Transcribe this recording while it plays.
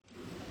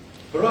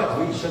But right,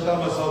 Chantal and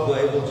myself were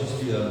able just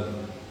to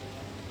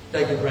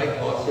take a break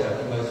last year. I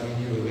think most of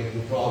you knew we went to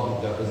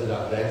Prague to visit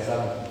our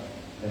grandson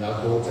and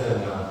our daughter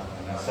and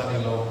our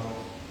son-in-law.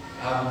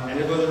 And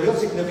it was a real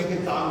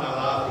significant time in our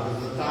life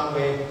because it was a time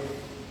where,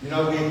 you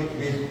know,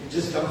 we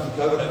just come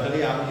through COVID. I don't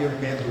know how many of you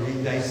remember,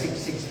 we're day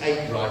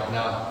 668 right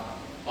now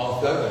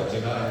of COVID,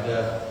 you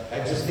know,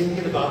 and just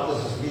thinking about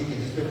this week and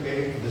just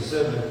preparing for the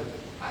sermon,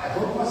 I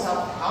thought to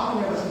myself, how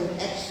many of us can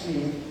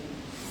actually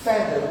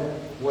fathom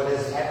what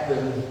has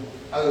happened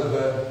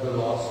over the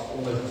last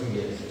almost 2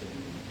 years?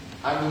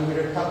 I mean,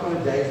 we're a couple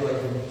of days away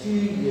from 2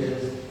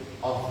 years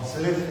of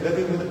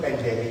living with the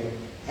pandemic,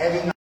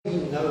 having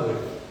nothing, know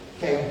it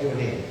came to an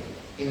end,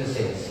 in a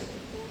sense.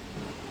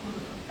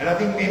 And I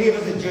think many of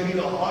us have journeyed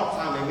a hard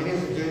time, and many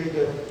of us have journeyed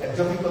a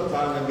difficult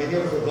time, and many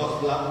of us have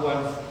lost loved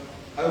ones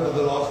over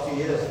the last 2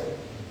 years.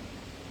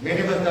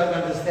 Many of us don't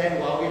understand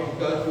why we have to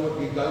go through what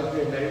we go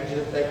through, and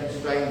marriages have taken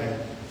strain,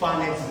 and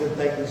finances have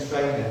taken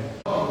strain. And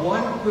not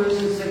one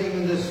person sitting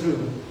in this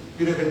room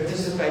could have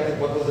anticipated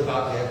what was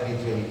about to happen in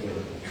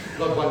 2020.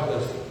 Not one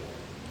person.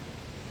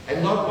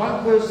 And not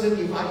one person,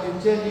 if I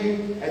can tell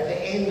you at the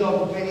end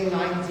of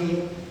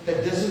 2019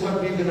 that this is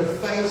what we're going to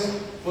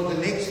face for the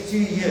next 2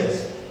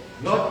 years,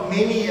 not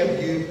many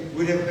of you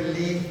would have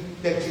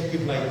believed that you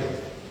could make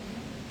it.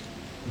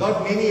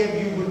 Not many of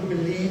you would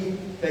believe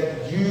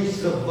that you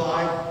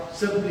survived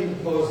simply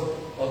because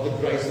of the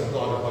grace of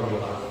God upon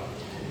your life.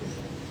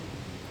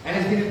 And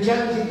it's been a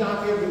challenging time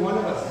for every one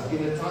of us. It's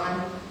been a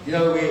time, you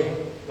know, where,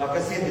 like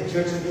I said, the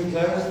church has been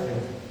closed.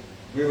 And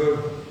we were,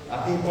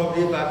 I think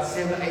probably about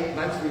 7 or 8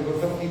 months, we were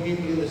 50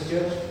 people in this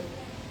church.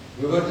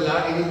 We weren't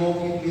allowed any more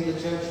people in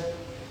the church.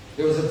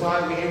 There was a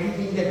time where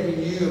everything that we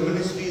knew, the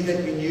ministries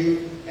that we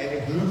knew, and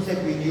the groups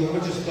that we knew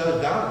almost just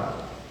closed down.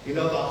 You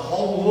know, the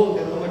whole world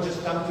had almost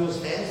just come to a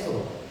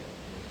standstill.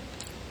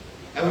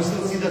 And we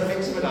still see the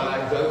effects of it.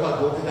 I drove our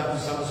daughter down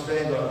to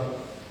Summerstrand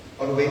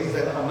on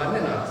Wednesday, on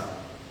Monday night.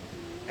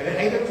 And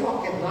at 8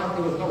 o'clock at night,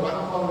 there was no one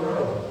car on the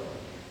road.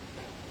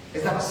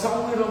 It's like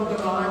somewhere along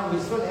the line, we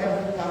still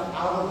haven't come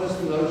out of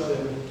this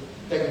notion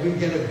that we're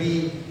going to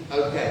be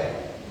okay.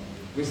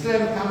 We still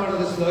haven't come out of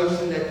this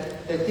notion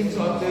that things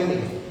are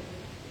turning.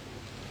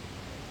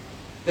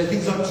 That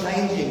things are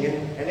changing.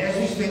 And as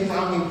we spent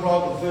time in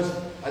Prague,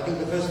 I think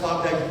the first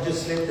 5 days we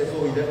just slept, that's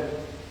all we did,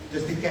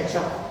 just to catch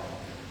up.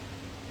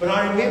 But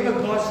I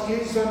remember God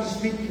clearly started to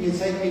speak to me and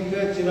say to me,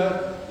 Kurt, you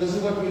know, this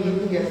is what we're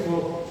looking at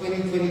for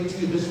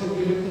 2022. This is what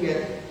we're looking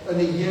at in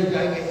the year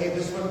going ahead.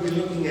 This is what we're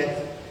looking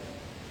at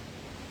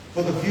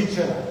for the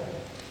future.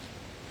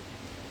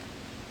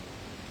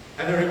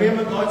 And I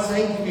remember God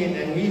saying to me,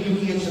 and me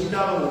looking at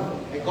Chantal,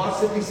 and God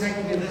simply saying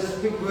to me this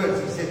quick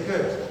words. He said,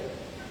 Kurt,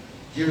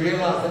 do you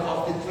realize that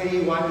after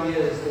 21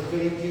 years, or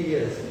 22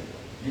 years,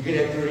 you're going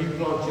to have to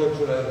replant church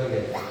all over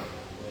again?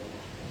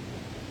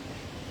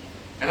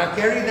 And I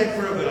carried that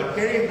for a bit. I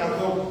carried it and I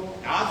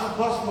thought, how is it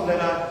possible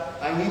that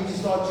I need to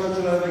start church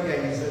all over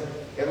again? He said,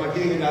 am I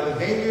getting another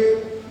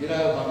venue? You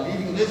know, if I'm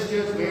leaving this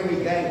church, where are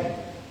we going?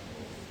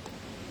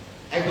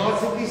 And God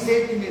simply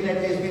said to me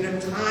that there's been a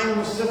time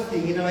of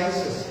sifting in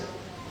Oasis.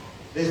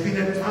 There's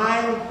been a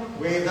time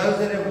where those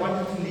that have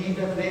wanted to leave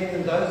have left,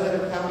 and those that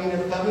have come in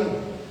have come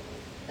in.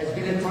 It's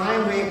been a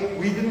time where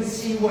we didn't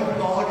see what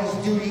God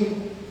is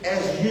doing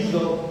as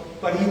usual,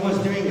 but He was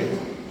doing it.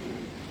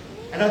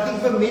 And I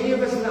think for many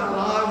of us in our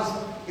lives,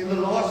 in the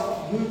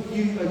last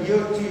year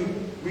or two,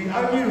 we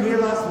only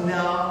realize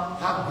now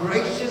how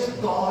gracious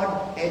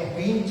God had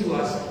been to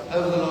us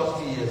over the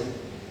last 2 years.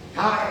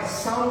 How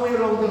somewhere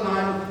along the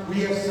line we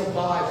have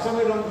survived.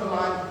 Somewhere along the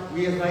line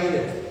we have made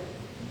it.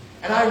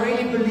 And I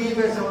really believe,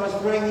 as I was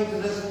praying into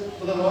this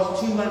for the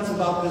last 2 months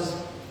about this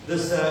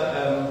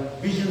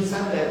Vision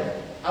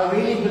Sunday, I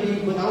really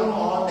believe with all my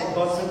heart that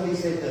God simply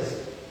said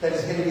this, that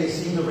it's going to be a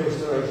season of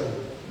restoration.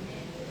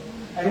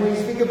 And when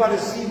you speak about a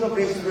season of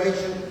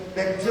restoration,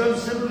 that term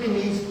simply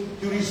means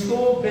to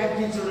restore back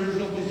to its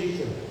original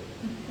position.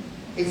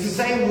 It's the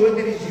same word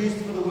that is used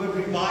for the word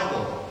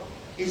revival.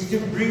 It's to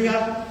bring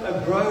up,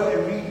 grow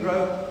and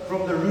regrow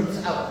from the roots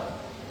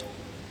up.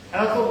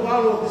 And I thought,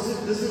 wow, Lord,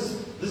 this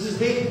is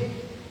big.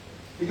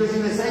 Because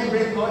in the same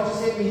breath, God just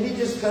said, you need to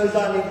just close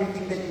down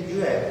everything that you do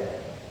have.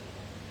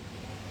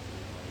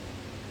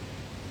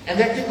 And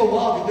that took a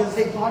while because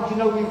I said, God, you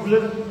know,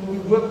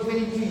 we've worked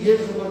 22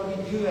 years on what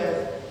we do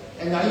have.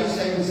 And now you're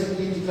saying we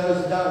simply need to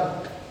close it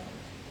down.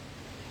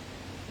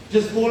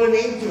 Just call an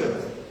end to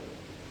it.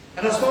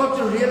 And I started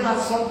to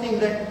realize something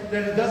that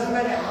it doesn't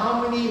matter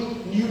how many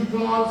new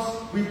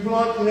plants we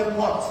plant in a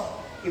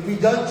pot. If we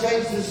don't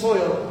change the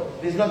soil,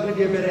 there's not going to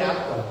be a better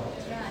outcome.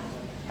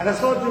 And I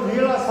started to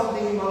realize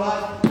something in my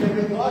life, that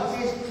when God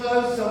says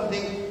close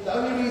something, the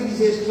only reason He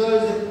says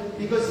close it,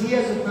 because He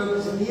has a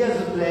purpose and He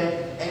has a plan,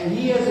 and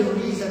He has a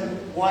reason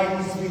why it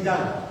needs to be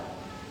done.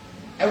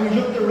 And we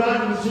looked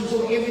around and we just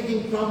saw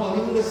everything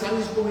crumble. Even the sun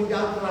is coming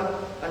down to like,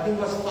 I think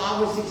it was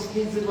 5 or 6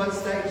 kids at one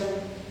stage.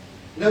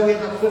 You know, we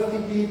had like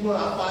 50 people,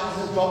 our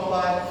finances dropped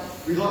by.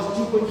 We lost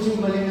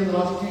 2.2 million in the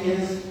last 2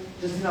 years,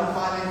 just in our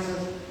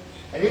finances.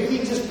 And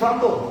everything just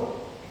crumbled.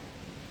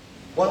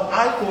 what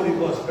I thought it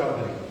was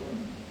crumbling.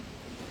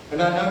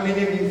 And I know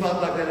many of you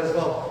felt like that as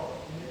well.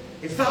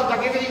 It felt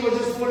like everything was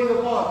just falling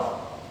apart.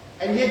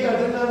 And yet I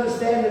didn't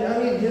understand, and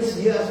only this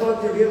year I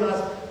started to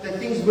realize that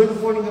things weren't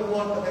falling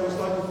apart, but they were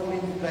starting to fall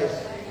into place.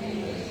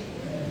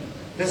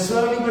 That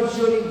slowly but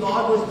surely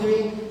God was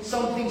doing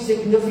something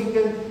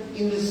significant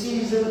in the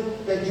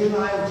season that you and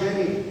I have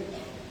journeyed.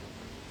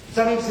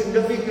 Something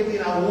significant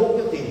in our walk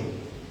with Him.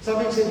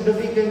 Something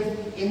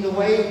significant in the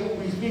way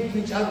we speak to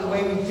each other, the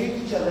way we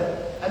treat each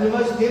other. And the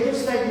most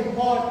devastating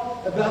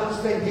part about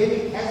this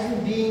pandemic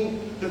hasn't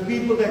been the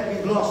people that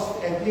we've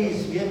lost. And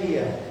please, hear me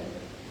here.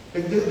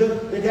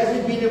 It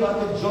hasn't been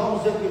about the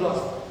jobs that we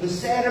lost. The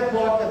saddest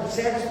part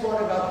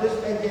about this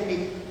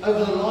pandemic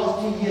over the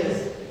last 2 years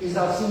is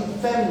I've seen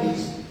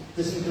families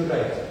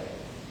disintegrate.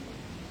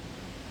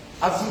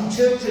 I've seen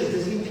churches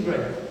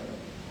disintegrate.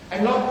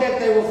 And not that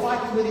they were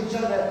fighting with each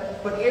other,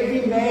 but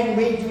every man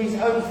went to his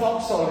own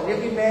foxhole, and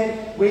every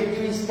man went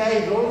to his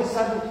cave. And all of a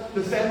sudden,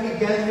 the family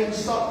gathering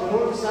stopped, and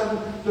all of a sudden,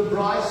 the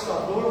bride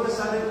stopped. All of a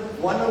sudden,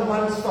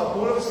 one-on-one stopped.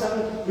 All of a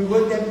sudden, we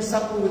weren't having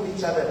supper with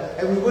each other,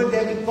 and we weren't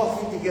having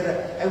coffee together,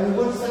 and we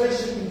weren't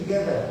fellowshipping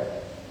together.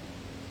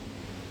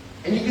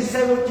 And you can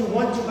say what you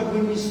want to, but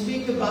when we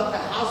speak about the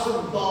house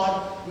of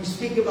God, we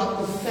speak about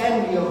the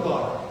family of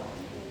God.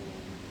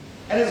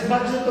 And as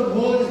much as the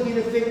world has been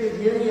affected,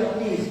 hear me out,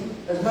 please.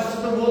 As much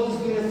as the world has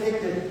been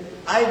affected,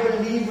 I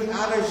believe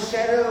without a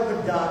shadow of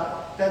a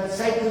doubt that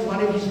Satan's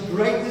one of his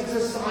greatest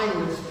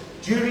assignments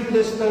during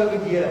this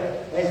COVID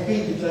year has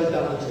been to close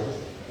down the church.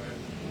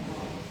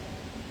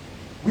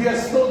 We have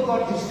still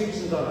got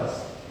restrictions on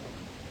us.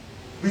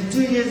 We're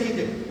 2 years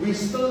into. We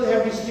still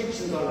have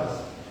restrictions on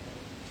us.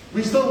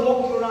 We're still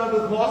walking around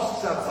with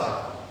masks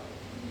outside.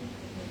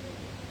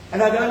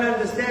 And I don't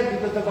understand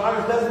because the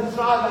virus doesn't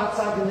thrive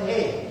outside in the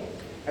air.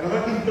 And I'm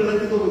not being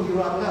political with you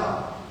right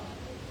now.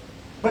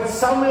 But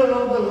somewhere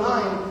along the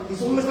line,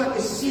 it's almost like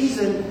a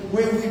season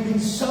where we've been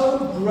so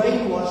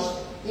brainwashed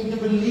into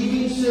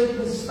believing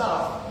certain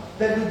stuff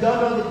that we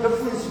don't know the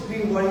difference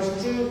between what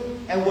is true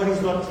and what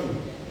is not true.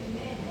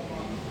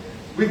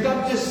 We've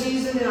come to a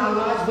season in our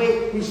lives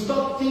where we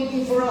stop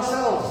thinking for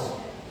ourselves.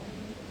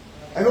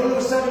 And all of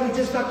a sudden we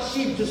just got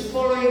sheep just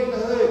following the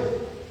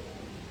herd.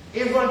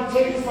 Everyone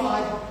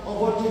terrified of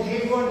what to do.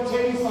 Everyone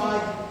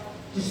terrified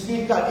to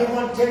speak out.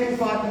 Everyone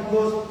terrified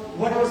because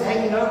what was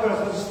hanging over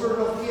us was a spirit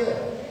of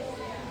fear.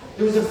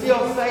 There was a fear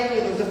of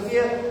failure. There was a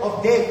fear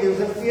of death. There was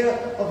a fear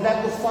of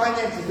lack of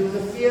finances. There was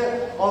a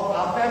fear of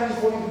our families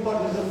falling apart.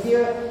 There was a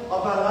fear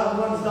of our loved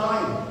ones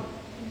dying.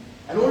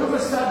 And all of a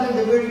sudden,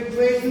 the very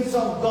presence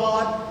of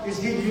God is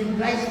being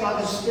replaced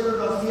by the spirit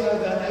of fear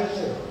over a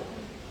nation.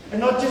 And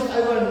not just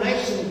over a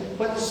nation,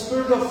 but the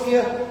spirit of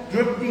fear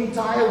gripped the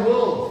entire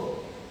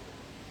world.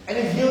 And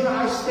if you and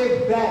I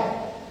step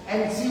back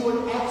and see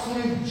what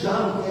absolute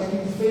junk has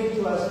been fed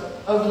to us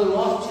over the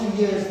last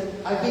 2 years,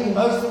 I think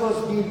most of us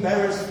will be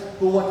embarrassed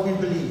for what we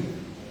believe.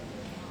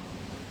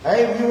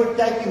 Hey, we were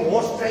taking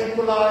horse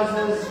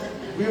tranquilizers,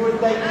 we were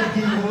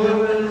taking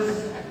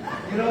dewormers,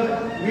 you know,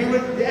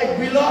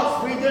 we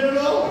lost, we did it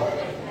all.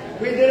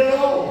 We did it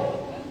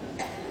all.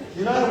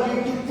 You know,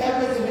 we took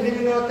tablets and we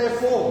didn't know what they're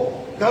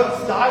for.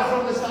 Goats die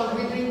from the stuff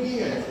we're drinking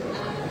it.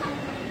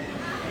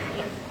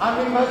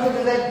 I mean, most of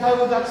us had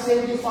COVID like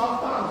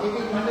 75 times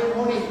every Monday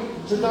morning.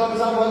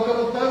 Sometimes I woke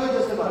up with COVID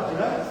just about, you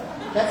know.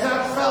 That's how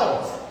it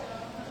felt.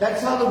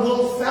 That's how the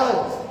world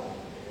felt.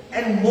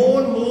 And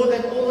more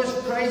that all this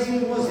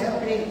craziness was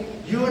happening,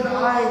 you and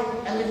I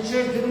and the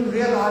church didn't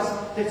realize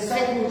that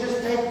Satan was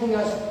just taking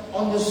us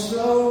on the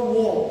slow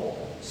walk,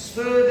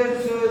 further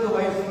and further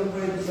away from the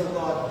presence of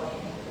God.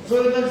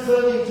 Further and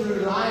further into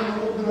relying on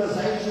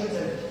organizations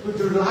and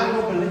to relying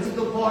on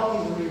political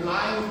parties and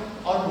relying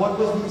on what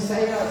was being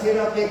said out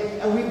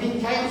there. And we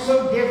became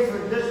so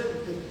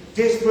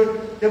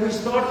desperate that we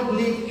started to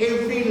believe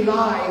every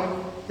lie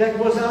that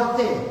was out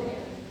there.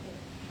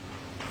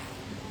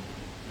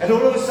 And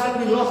all of a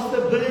sudden we lost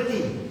the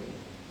ability.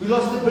 We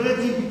lost the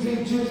ability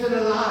between truth and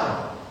a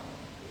lie.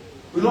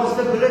 We lost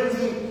the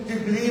ability to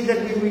believe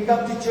that when we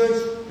come to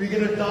church, we're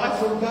going to die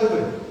from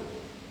COVID.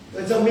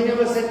 And so many of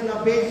us sit in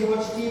our beds and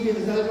watch TV and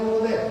there's nothing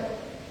wrong with that.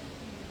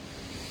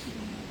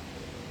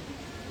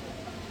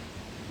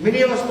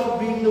 Many of us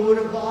stopped reading the Word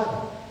of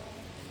God.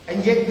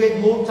 And yet we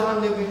had more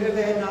time than we've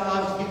ever had in our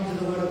lives to give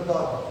to the Word of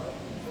God.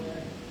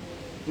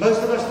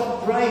 Most of us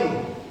stopped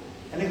praying.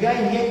 And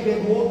again, yet we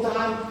had more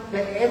time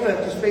than ever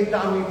to spend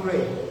time in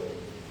prayer.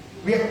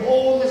 We have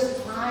all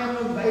this time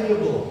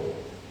available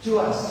to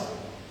us.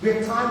 We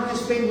have time to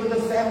spend with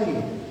the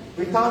family.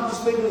 We have time to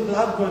spend with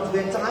loved ones. We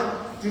have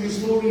time to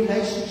restore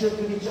relationship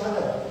with each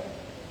other.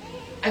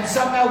 And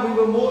somehow we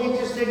were more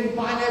interested in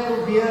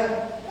pineapple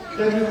beer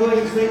than we were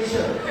in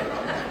friendship.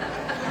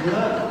 You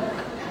know?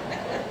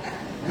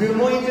 We were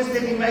more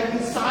interested in making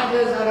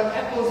ciders out of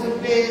apples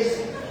and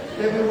pears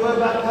than we were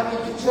about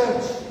coming to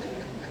church.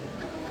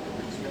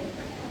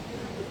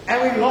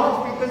 And we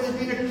laugh because it's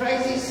been a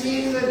crazy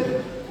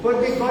season, but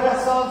we got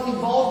ourselves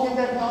involved in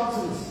that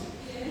nonsense.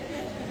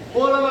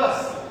 All of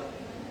us.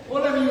 All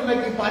of you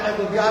making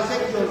pineapple beer. I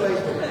sent you on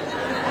Facebook.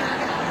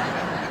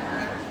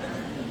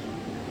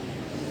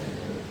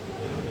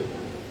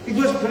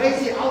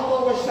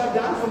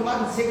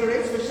 months.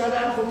 Cigarettes were shut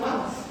down for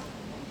months.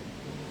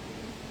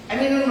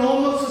 And in a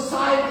normal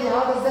society,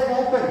 how does that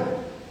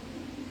happen?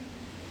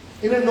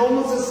 In a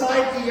normal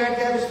society, you have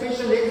to have a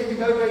special letter to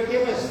go to a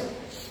chemist.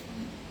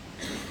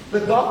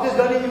 The doctors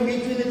don't even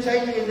meet you in the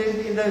change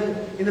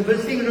in the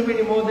visiting room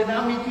anymore. They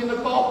now meet you in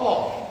the car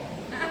park.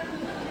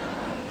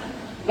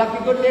 Like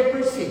you got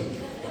leprosy.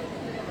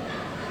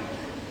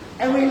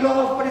 And we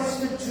laugh, but it's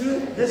the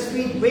truth. This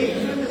week,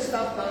 went through the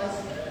stuff,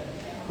 guys.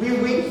 We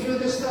went through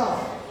the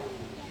stuff.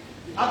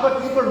 I've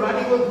got people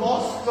running with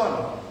masks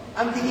on.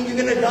 I'm thinking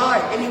you're going to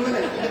die any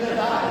minute. You're going to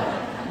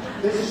die.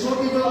 There's a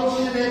shortage of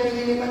oxygen happening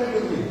any minute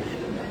with you.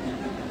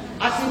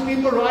 I see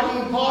people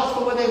riding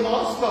past with their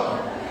mask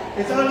on.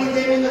 It's only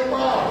them in the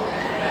car.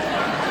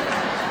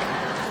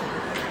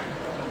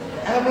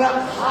 And I'm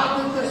like,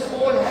 how did this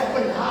all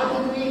happen? How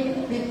did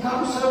we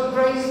become so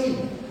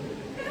crazy?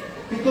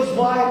 Because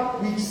why?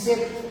 We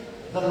accept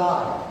the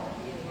lie.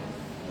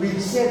 We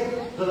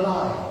accept the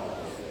lie.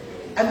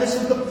 And this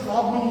is the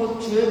problem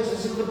with church.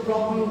 This is the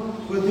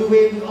problem with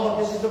where we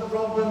are. This is the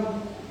problem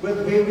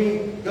with where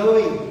we're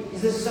going.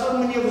 Is that so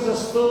many of us are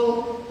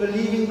still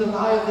believing the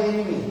lie of the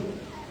enemy.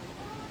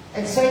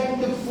 And Satan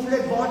took full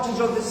advantage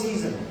of the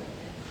season.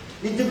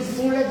 He took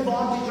full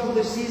advantage of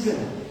the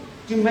season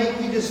to make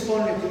you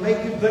despondent, to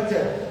make you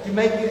bitter, to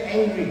make you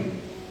angry.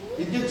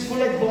 He took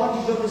full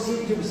advantage of the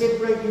season to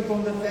separate you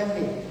from the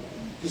family,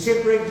 to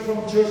separate you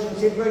from church, to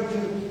separate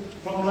you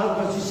from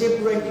loved ones, to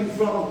separate you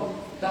from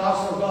the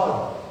house of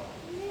God.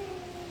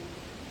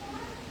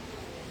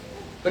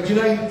 But you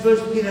know, in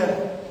 1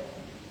 Peter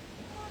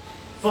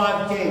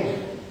 5:10,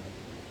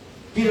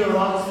 Peter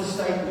writes the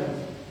statement.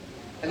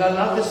 And I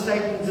love the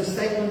statement. The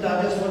statement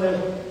I just want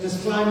to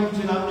just climb into,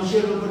 and I'm going to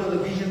share a little bit of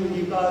the vision with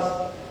you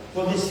guys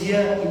for this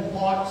year in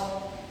part.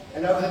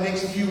 And over the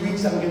next few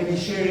weeks, I'm going to be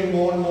sharing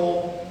more and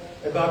more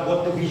about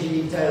what the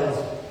vision entails.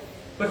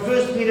 But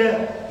 1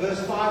 Peter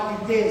verse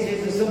 5 to 10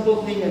 says a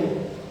simple thing, and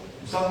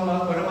one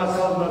of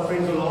myself and my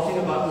friends were laughing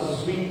about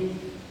this week.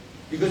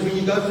 Because when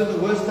you go through the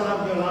worst time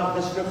of your life,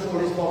 this scripture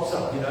always pops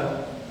up, you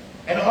know.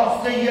 And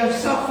after you have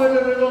suffered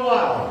a little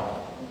while,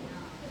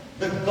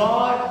 the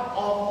God of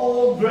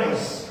all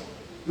grace,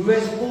 who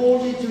has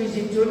called you to his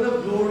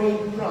eternal glory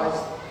in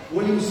Christ,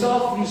 will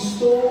himself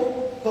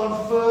restore,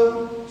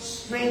 confirm,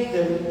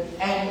 strengthen,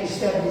 and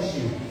establish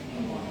you.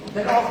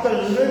 That after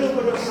a little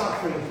bit of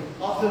suffering,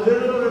 after a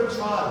little bit of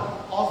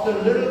trial, after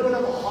a little bit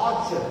of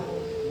hardship,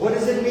 what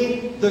does it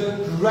mean?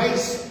 The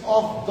grace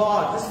of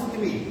God, listen to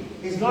me,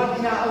 is not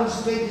in our own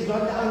strength, is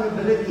not in our own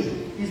ability.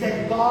 Is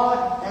that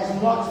God has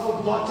not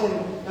forgotten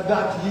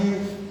about you,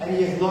 and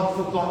he has not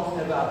forgotten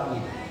about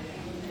me.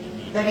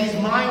 That his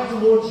mind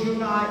towards you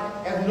and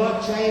I have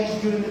not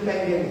changed during the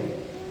pandemic.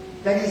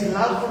 That his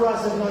love for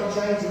us has not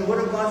changed. And the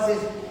Word of God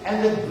says,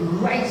 and the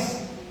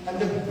grace and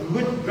the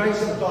good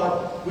grace of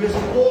God, who has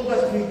called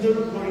us to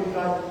eternal glory in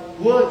Christ,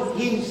 will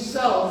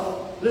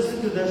himself,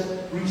 listen to this,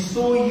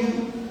 restore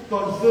you,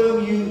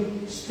 confirm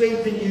you,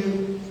 strengthen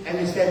you, and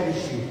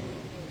establish you.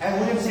 And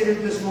William said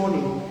it this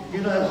morning,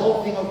 you know, the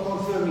whole thing of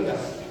confirming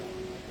us.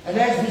 And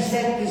as we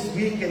sat this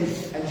week and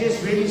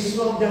just really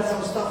slogged out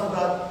some stuff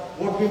about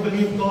what we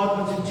believe God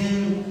wants to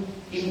do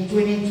in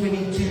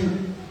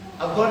 2022,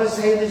 I've got to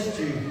say this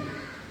to you.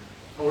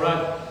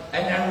 Alright?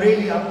 And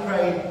really I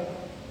pray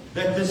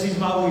that this is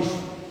my wish.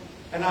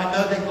 And I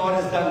know that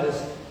God has done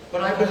this.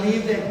 But I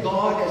believe that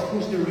God has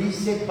pushed a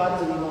reset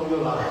button on all your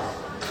lives.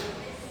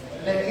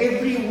 That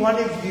every one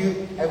of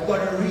you have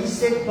got a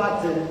reset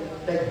button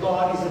that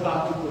God is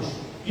about to push.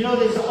 You know,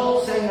 there's an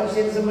old saying, I've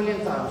said this a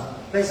million times.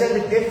 They say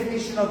the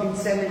definition of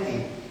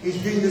insanity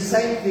is doing the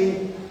same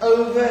thing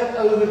over and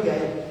over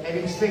again and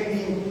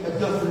expecting a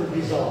different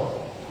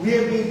result. We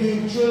have been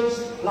doing church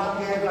like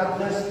we have like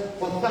this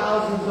for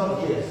thousands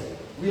of years.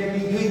 We have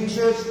been doing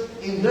church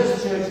in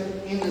this church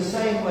in the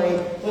same way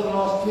for the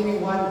last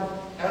 21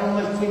 and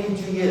almost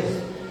 22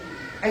 years.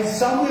 And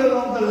somewhere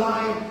along the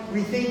line,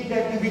 we think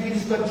that we can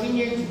just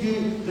continue to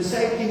do the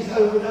same things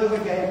over and over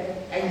again,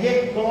 and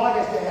yet God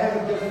has to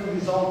have a different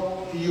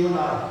result for you and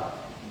I.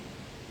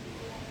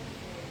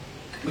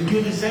 We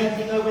do the same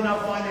thing over in our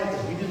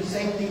finances. We do the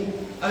same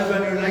thing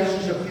over in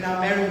relationships, in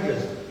our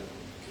marriages.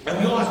 And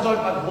we ask God,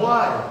 but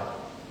why?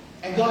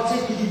 And God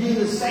says, because you're doing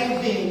the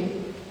same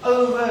thing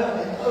over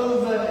and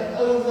over and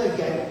over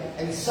again,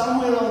 and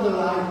somewhere along the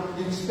line,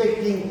 you're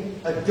expecting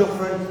a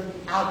different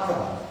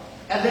outcome.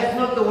 And that's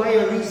not the way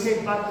a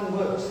reset button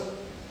works.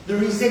 The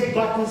reset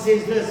button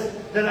says this,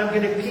 that I'm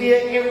going to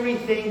clear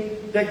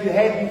everything that you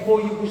had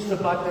before you push the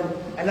button,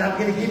 and I'm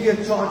going to give you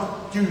a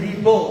chance to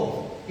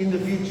rebuild in the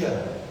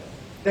future.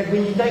 That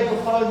when you take a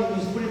phone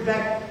and you put it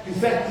back to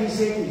factory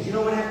settings, you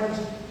know what happens?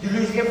 You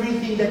lose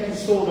everything that you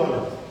stored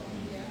on it.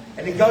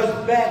 And it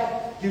goes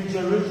back to its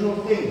original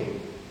thing.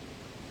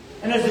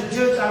 And as a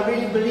church, I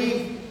really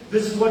believe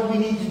this is what we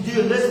need to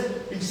do. And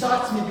this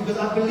excites me because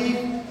I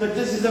believe that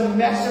this is a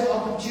massive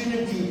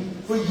opportunity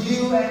for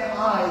you and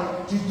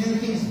I to do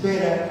things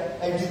better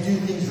and to do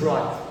things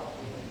right.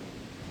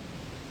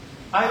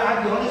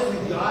 I'll be honest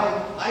with you,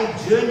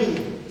 I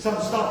journeyed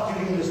some stuff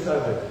during this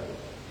COVID.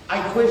 I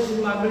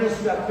question my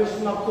ministry, I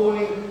question my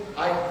calling,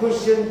 I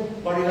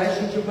question my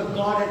relationship with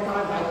God at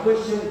times, I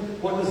question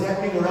what was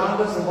happening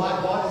around us and why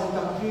God hasn't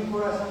come through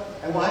for us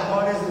and why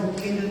God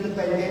hasn't ended the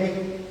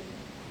pandemic.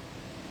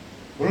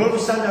 Well, all of a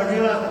sudden I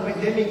realized the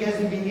pandemic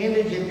hasn't been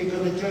ended yet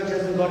because the church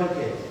hasn't got it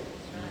yet.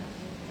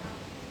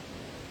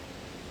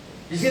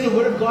 You see, the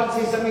Word of God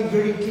says something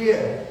very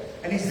clear.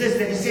 And it's this,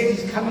 that He said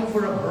He's coming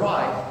for a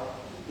bride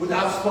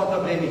without spot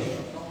or blemish.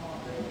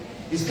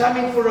 He's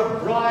coming for a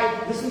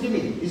bride, listen to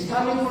me, He's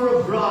coming for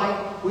a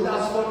bride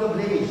without spot or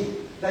blemish.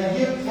 Now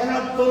you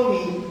cannot tell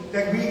me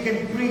that we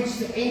can preach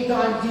the end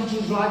time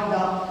teachings right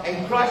now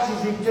and Christ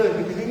is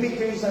returned. Because let me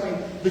tell you something,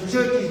 the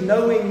church is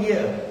nowhere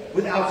near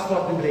without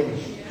spot and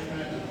blemish.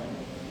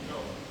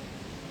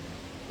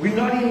 We're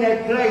not in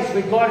that place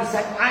where God is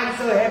saying, I'm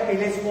so happy,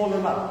 let's call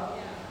them up.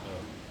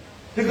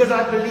 Because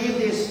I believe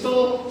there's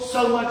still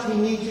so much we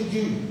need to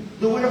do.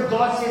 The Word of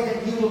God says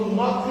that He will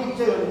not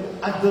return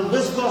until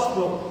this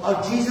gospel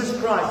of Jesus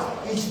Christ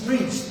is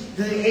preached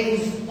to the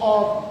ends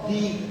of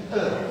the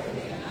earth.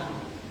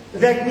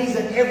 That means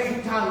that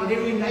every tongue and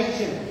every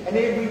nation and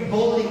every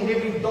building and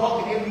every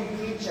dog and every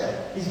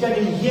creature is going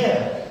to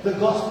hear the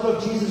gospel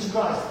of Jesus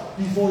Christ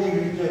before He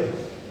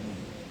returns.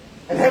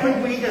 And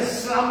haven't we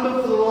just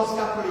slumbered for the last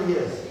couple of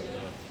years?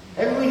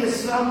 Haven't we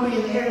just slumbered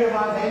in the area of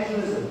our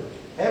evangelism?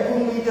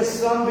 Haven't we just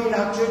slumber in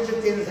our church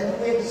attendance?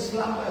 Haven't we just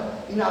slumber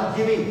in our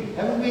giving?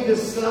 Haven't we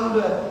just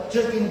slumber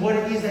just in what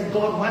it is that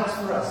God wants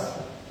for us?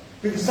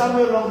 Because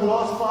somewhere along the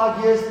last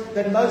 5 years,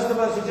 that most of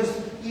us are just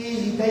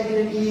easy, taking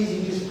it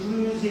easy, just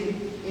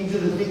cruising into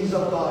the things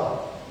of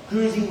God.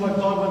 Cruising what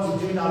God wants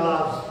to do in our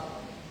lives.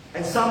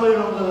 And somewhere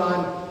along the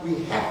line,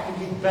 we have to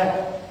get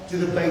back to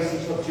the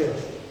basics of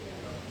church.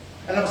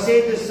 And I've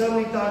said this so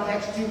many times,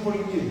 Acts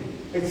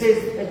 2:42. It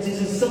says, it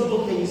is a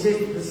simple thing. It says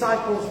the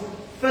disciples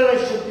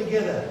fellowship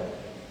together.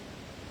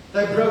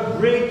 They broke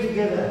bread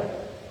together.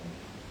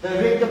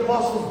 They read the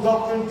apostles'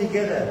 doctrine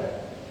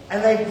together.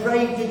 And they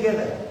prayed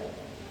together.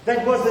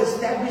 That was the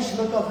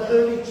establishment of the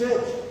early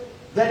church.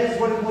 That is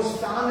what it was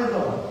founded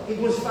on. It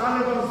was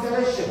founded on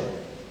fellowship.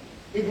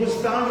 It was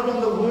founded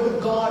on the Word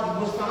of God.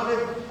 It was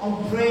founded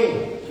on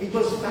prayer. It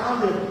was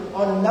founded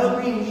on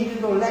nobody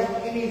needed or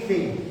lacked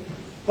anything.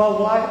 But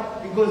why?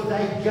 Because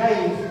they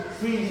gave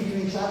freely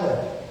to each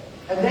other.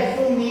 And that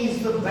for me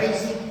is the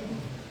basic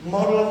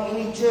model of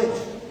any church.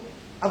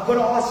 I've got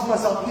to ask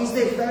myself, is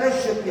there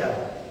fellowship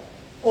here?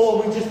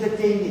 Or are we just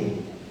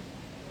attending?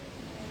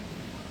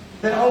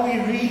 That are we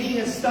reading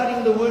and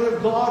studying the Word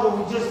of God, or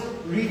are we just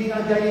reading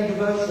our daily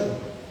devotion?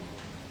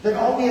 That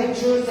are we a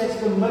church that's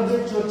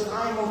committed to a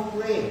time of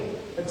prayer,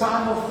 a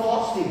time of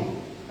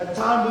fasting, a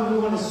time when we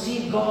want to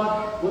seek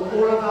God with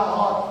all of our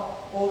heart,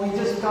 or we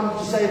just come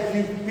to say a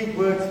few big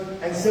words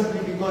and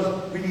simply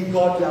because we need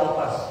God to help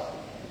us.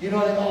 You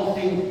know that old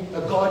thing,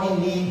 a God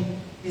in need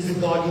is a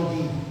God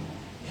indeed.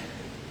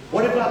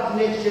 What about the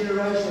next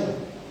generation?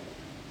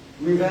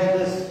 We've had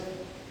this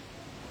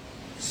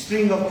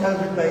string of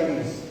COVID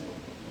babies.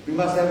 We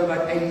must have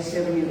about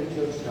 87 in the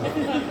church now.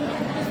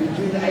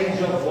 Between the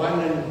age of 1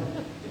 and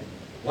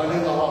 1.5.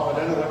 I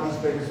don't know what these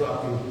parents are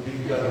up to.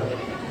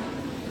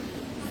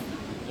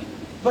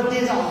 But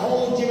there's a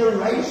whole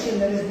generation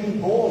that has been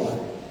born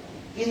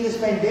in this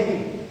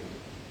pandemic.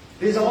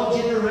 There's a whole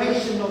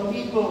generation of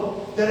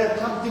people that have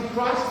come to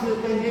Christ in the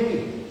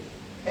pandemic.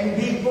 And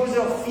because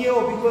of fear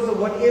or because of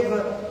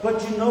whatever,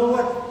 but you know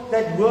what?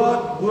 That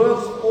word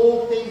works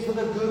all things for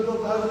the good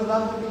of those who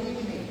love to believe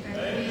in Him.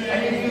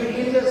 And if you're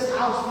in this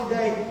house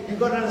today, you've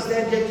got to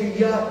understand that you're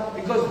here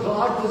because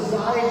God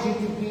desires you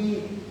to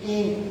be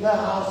in the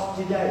house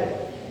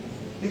today.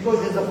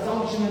 Because there's a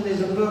function and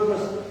there's a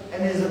purpose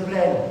and there's a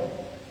plan.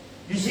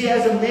 You see,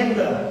 as a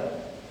member,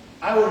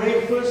 I will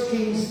read 1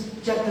 Kings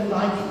chapter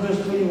 19,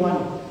 verse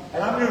 21.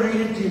 And I'm going to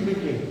read it to you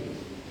quickly.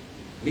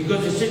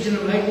 Because it's such an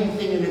amazing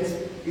thing, and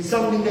it's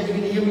something that you're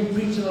going to hear me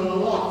preaching a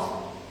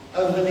lot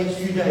over the next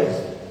few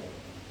days.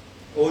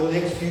 Or the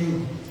next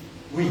few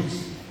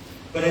weeks.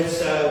 But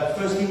it's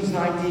 1 Kings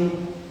 19.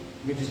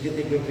 Let me just get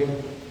there quickly.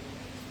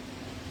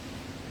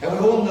 And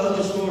we all know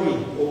the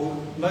story, or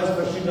most of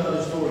us should know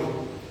the story.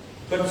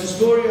 But it's the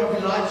story of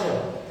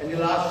Elijah and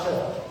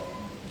Elisha.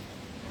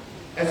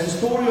 It's the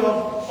story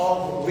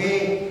of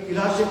where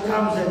Elisha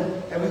comes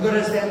and we've got to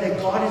understand that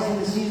God is in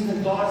the season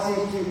and God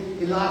says to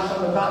Elisha,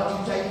 I'm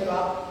about to take you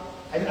up.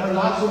 And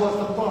Elisha was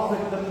the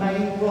prophet, the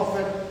main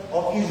prophet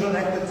of Israel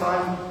at the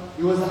time.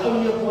 He was the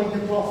only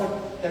appointed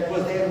prophet that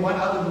was there, and one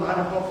other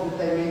minor prophet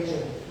that they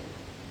mentioned.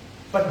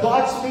 But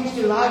God speaks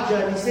to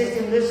Elijah and He says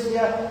to him, listen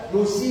here,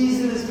 your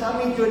season is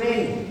coming to an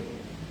end.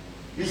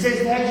 He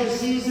says, as your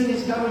season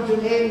is coming to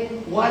an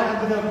end, one,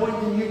 I'm going to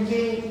appoint a new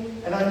king.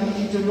 And I need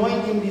you to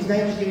anoint him. His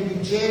name is going to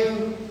be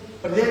Jehu.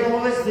 But then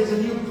all this, there's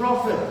a new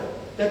prophet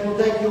that will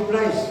take your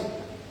place.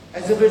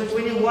 And so verse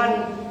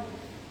 21,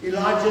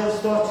 Elijah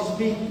starts to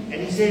speak. And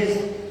he says,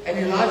 and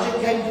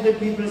Elijah came to the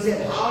people and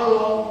said, how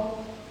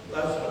long?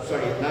 I'm on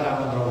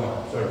the wrong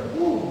one. Sorry.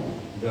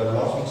 The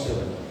last week's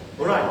sermon.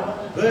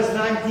 Alright. Verse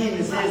 19,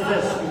 it says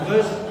this.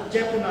 In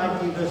chapter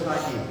 19, verse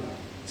 19.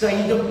 So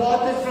he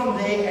departed from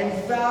there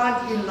and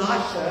found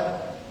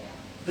Elisha,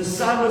 the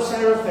son of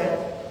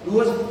Saraphat, who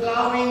was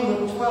plowing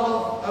with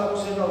 12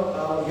 oxen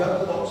of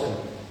yoke of oxen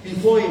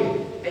before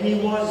him, and he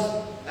was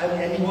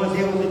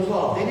there with the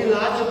 12. Then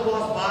Elijah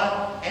passed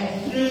by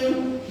and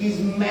threw his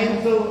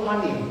mantle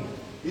on him.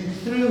 He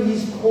threw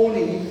his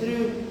calling, he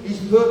threw his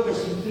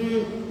purpose, he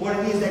threw what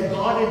it is that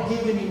God had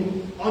given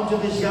him onto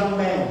this young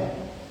man.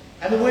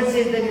 And the word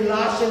says that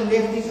Elisha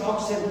left his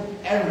oxen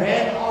and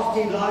ran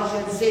after Elisha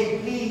and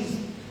said, "Please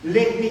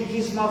let me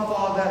kiss my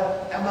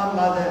father and my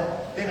mother,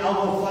 then I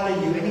will follow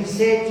you." And he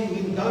said to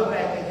him, "Go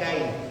back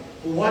again,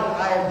 for what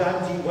I have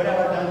done to you, what have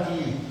I done to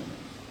you?"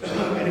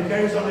 And it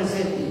carries on and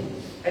said,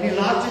 and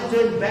Elijah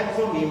turned back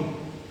from him,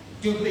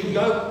 took the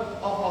yoke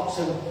of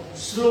oxen,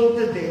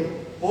 slaughtered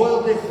them,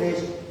 boiled their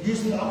flesh,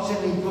 used the oxen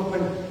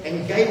equipment,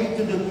 and gave it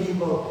to the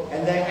people,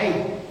 and they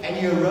ate. And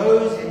he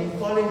arose and he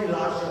followed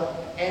Elisha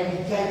and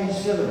became his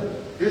servant.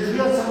 There's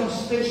really something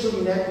special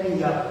in happening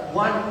here.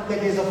 One,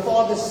 that there's a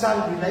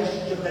father-son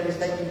relationship that is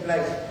taking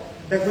place.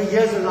 That for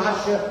years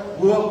Elisha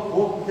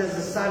walked as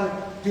a son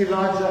to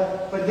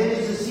Elijah, but then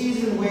it's a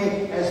season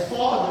where, as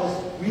fathers,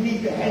 we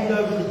need to hand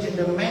over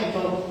the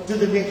mantle to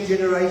the next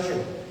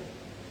generation.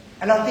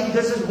 And I think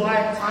this is why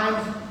at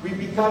times we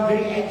become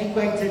very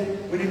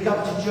antiquated when it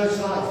comes to church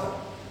life.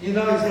 You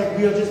know, is that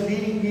we are just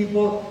leading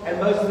people, and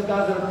most of the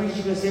guys that are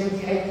preaching are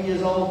 70, 80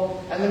 years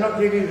old, and they're not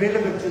really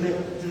relevant to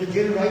the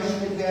generation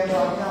that they have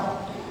right now.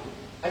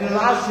 And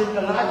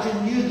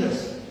Elijah knew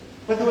this.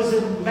 But there was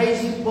an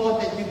amazing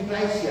part that took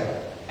place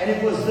here. And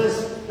it was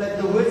this,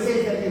 that the word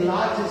says that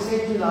Elijah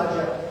said to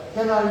Elijah,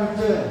 "Can I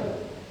return?"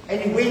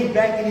 And he went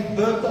back and he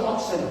burnt the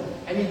oxen,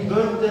 and he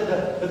burnt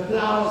the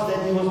plows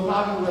that he was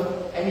plowing with,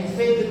 and he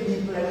fed the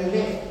people, and he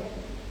left.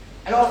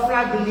 And often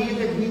I believe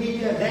that we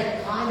need to have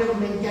that kind of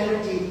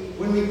mentality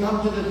when we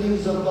come to the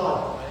things of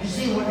God. You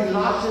see, what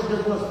Elisha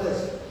did was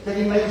this, that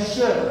he made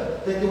sure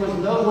that there was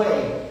no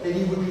way that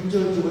he would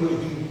return to what he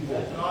was doing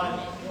before.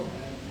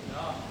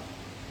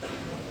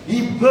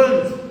 He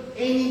burnt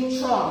any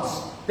chance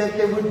that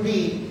there would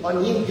be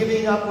on him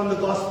giving up on the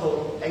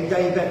gospel and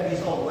going back to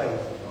his old ways.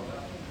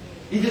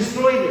 He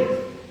destroyed it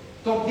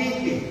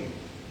completely.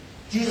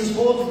 Jesus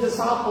called the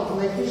disciples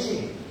and they're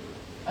fishing.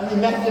 And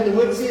in Matthew, the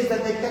word says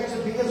that they catch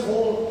the biggest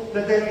haul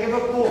that they've ever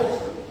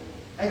caught.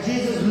 And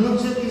Jesus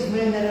looks at these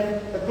men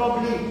that have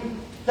probably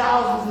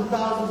thousands and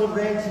thousands of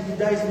rands in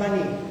today's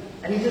money.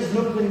 And he just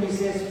looked at them and he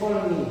says,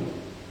 "Follow me,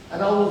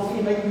 and I will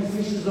make you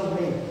fishers of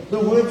men." The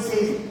word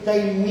says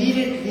they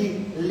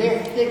immediately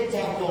left their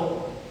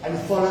tackle and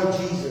followed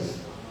Jesus.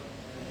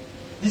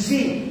 You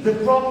see, the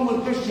problem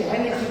with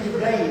Christianity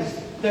today is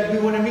that we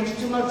want to mix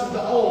too much of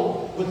the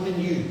old with the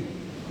new.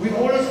 We've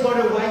always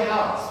got a way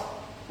out.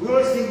 We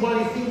always think, well,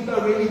 if things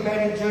go really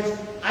bad in church,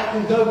 I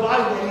can go buy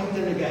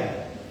Wellington again.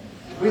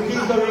 When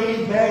things go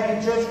really bad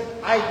in church,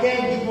 I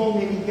can get more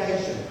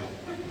medication.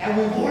 And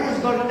we've always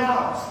got an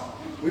out.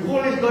 We've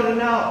always got an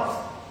out.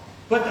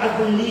 But I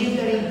believe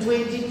that in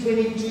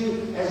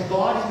 2022, as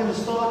God is going to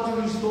start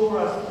to restore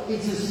us,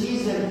 it's a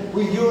season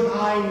where you and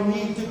I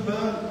need to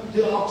burn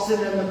the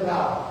oxen and the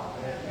plow.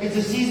 It's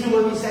a season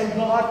where we say,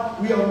 "God,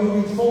 we are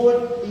moving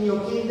forward in your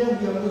kingdom.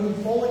 We are moving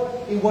forward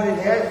in what it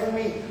has for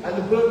me and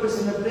the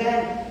purpose and the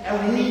plan."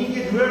 And we need to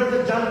get rid of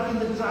the junk in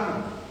the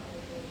trunk.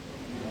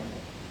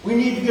 We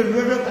need to get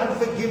rid of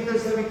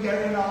unforgiveness that we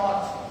carry in our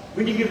hearts.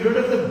 We need to get rid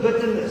of the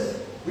bitterness.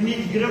 We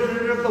need to get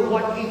rid of the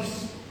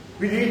what-ifs.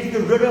 We need to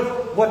get rid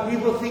of what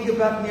people think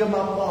about me or my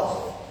past.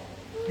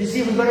 You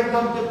see, we've got to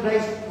come to a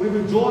place where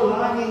we draw a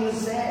line in the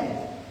sand.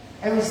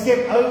 And we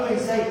step over and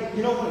say,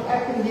 you know, what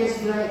happened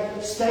yesterday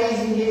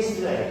stays in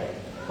yesterday.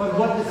 But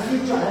what the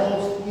future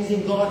holds is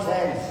in God's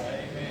hands.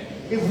 Amen.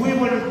 If we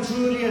want to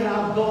truly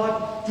allow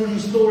God to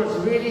restore us,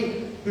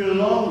 really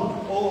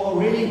belong or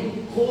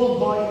really call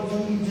God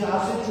into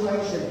our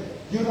situation,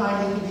 you and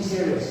I need to be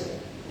serious.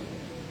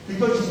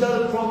 Because you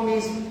know the problem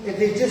is that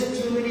there's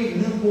just too many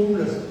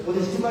lukewarmness, or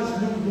there's too much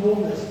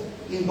lukewarmness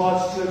in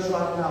God's church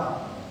right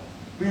now.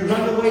 We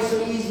run away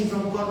so easy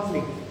from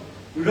conflict.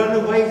 We run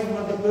away from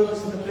what the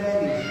purpose and the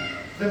plan is.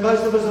 Then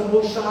most of us are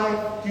more shy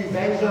to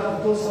evangelize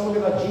and tell someone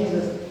about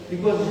Jesus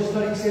because it's just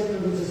not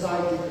accepted in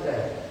society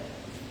today.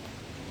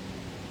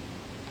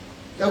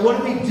 Now what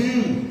do we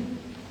do?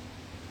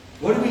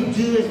 What do we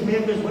do as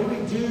members? What do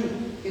we do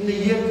in the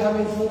year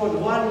coming forward?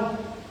 One,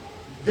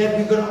 that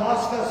we're going to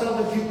ask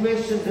ourselves a few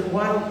questions. And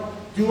one,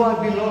 do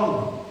I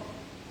belong?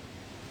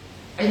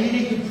 And you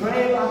need to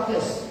pray about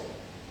this.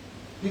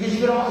 Because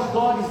you're going to ask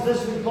God, is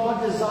this what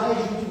God desires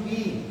you to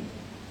be?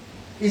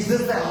 Is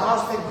this the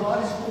house that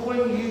God is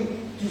calling you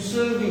to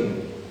serve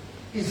in?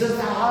 Is this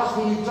the house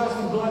where you trust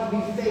in God to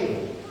be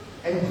fed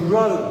and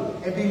grow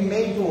and be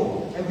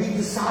mentored and be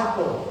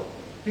discipled?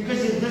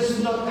 Because if this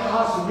is not the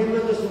house,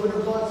 remember this, the word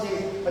of God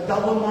says, a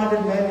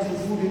double-minded man is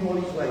a fool in all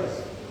his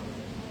ways.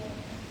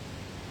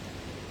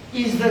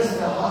 Is this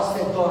the house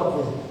that God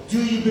wants?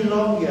 Do you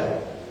belong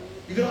here?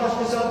 You can ask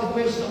yourself the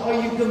question, are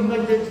you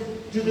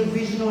committed to the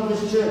vision of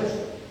this church?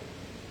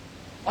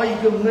 Are you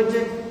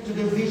committed to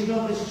the vision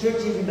of this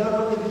church? If you don't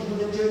know what the vision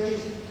of the church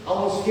is, I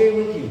will share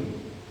with you.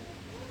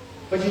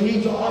 But you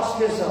need to ask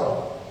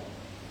yourself,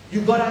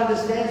 you've got to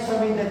understand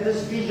something, that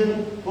this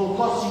vision will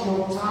cost you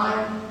your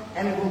time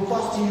and it will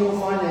cost you your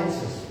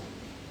finances.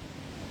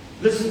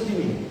 Listen to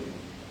me.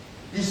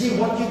 You see,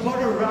 what you've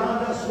got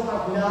around us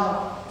right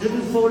now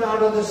didn't fall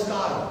out of the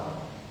sky.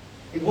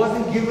 It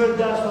wasn't given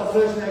to us by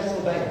First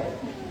National Bank.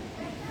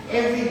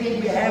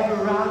 Everything we have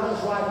around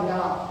us right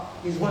now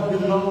is what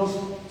belongs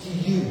to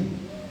you.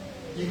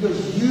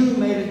 Because you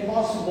made it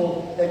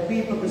possible that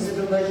people could sit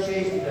on those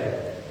chairs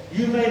today.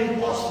 You made it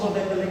possible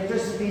that the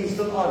electricity is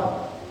still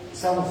on,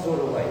 some sort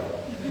of way.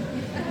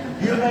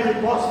 You made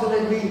it possible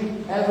that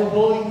we have a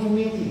building to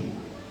meet in.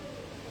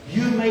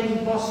 You made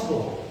it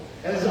possible.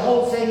 And as the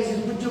old saying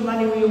is, put your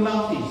money where your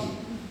mouth is.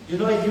 You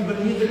know, if you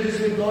believe that this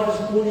is where God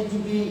has called you to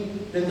be,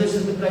 then this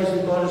is the place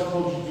where God has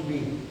called you to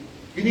be.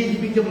 You need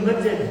to be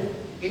committed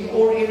in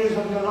all areas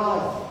of your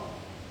life.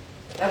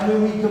 And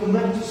when we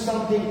commit to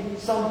something,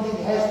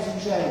 something has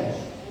to change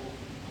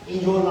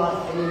in your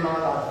life and in my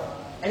life.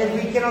 And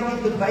if we cannot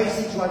get the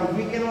basics right, if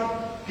we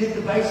cannot get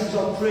the basics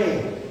of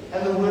prayer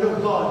and the Word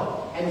of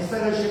God and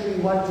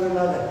fellowshipping one to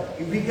another,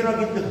 if we cannot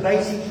get the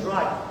basics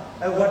right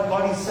of what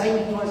God is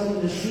saying to us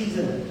in the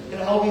season,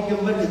 then are we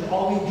committed?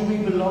 Do we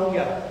belong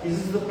here?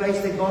 Is this the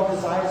place that God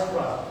desires for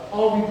us?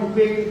 Are we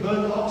prepared to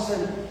burn the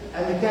oxen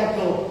and the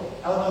cattle,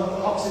 the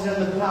oxen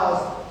and the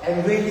plows,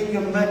 and really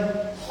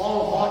commit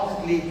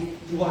wholeheartedly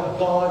to what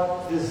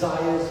God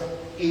desires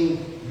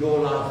in your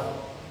life?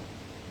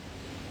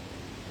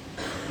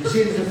 You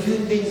see, there's a few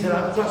things that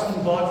I'm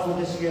trusting God for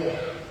this year.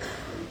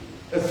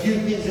 A few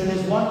things, and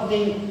there's one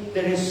thing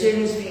that is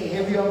seriously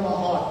heavy on my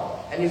heart,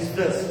 and it's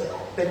this,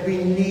 that we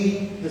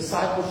need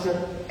discipleship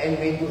and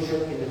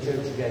mentorship in the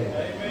church again.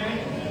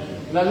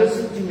 Amen. Now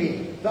listen to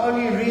me. The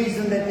only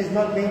reason that there's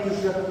not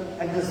mentorship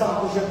and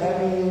discipleship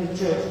happening in the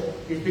church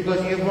is because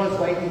everyone's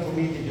waiting for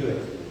me to do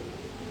it.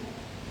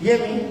 You hear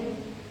me?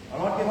 I'm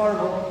not being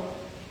horrible.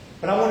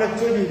 But I want to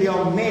tell you, there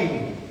are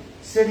men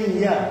sitting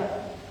here,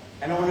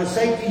 and I want to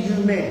say to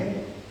you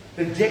men,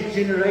 the next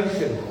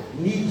generation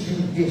needs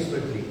you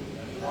desperately.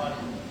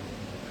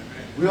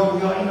 We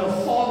are in a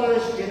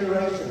fatherless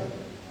generation.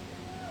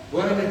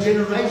 We're in a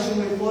generation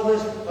where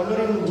fathers are not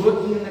even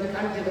working in the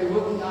country, they're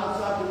working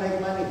outside to make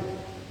money.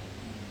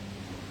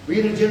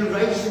 We're in a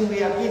generation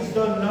where our kids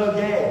don't know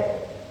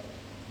dad.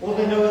 All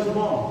they know is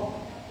mom.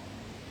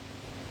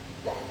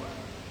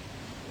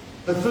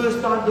 The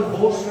first time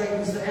divorce rate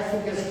in South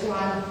Africa has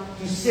climbed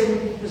to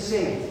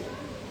 70%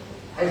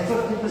 and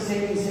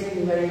 50% in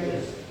second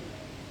marriages.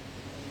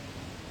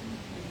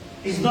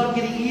 It's not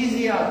getting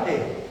easy out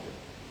there.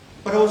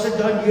 But also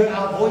don't hear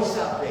our voice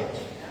out there.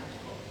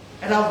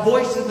 And our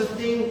voice is the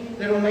thing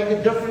that will make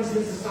a difference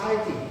in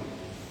society.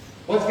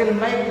 What's going to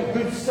make a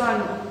good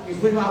son is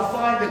when I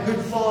find a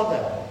good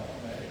father.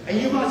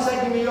 And you might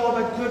say to me, oh,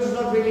 but good is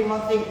not really my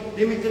thing.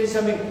 Let me tell you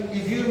something.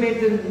 If you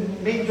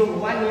mentor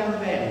one young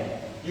man,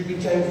 you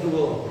can change the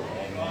world.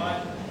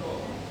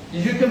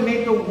 If you can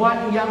mentor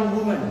one young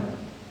woman,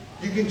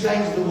 you can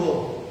change the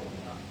world.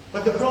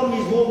 But the problem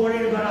is we're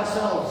worried about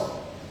ourselves.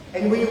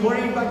 And when you're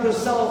worried about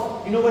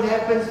yourself, you know what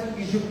happens?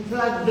 Is you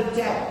plug the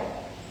tap.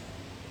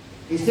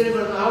 Instead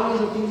of allowing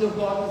the things of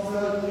God to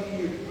flow through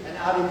you and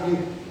out of you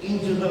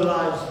into the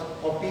lives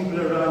of people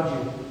around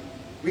you.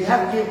 We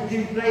have to get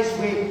to a place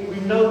where we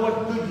know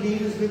what good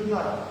leaders look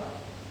like.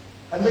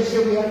 And this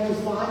year we have to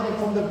find it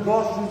from the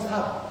grassroots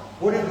up.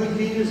 What do good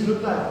leaders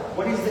look like?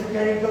 What is the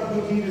character of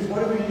good leaders?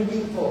 What are we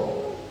looking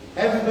for?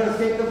 Have we got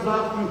effective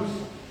life groups?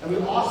 And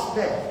we ask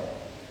that.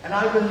 And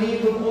I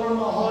believe with all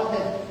my heart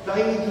that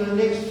going into the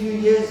next few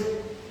years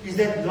is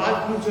that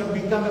life groups have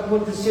become a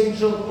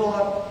quintessential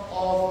part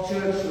of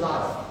church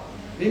life.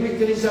 Let me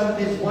tell you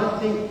something. There's one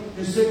thing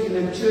to sit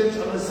in a church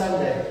on a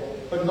Sunday,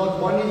 but not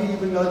one of you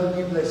even know the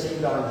people that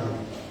sit around you.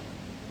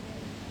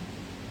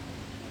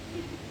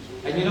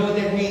 And you know what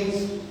that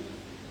means?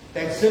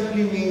 That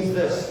simply means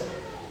this.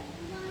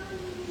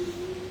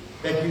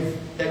 That we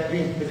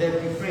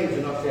friends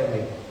and not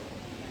family.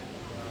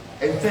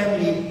 And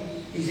family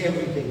is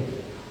everything.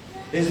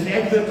 There's an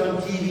advert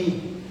on TV,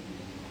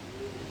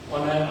 I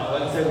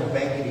won't say what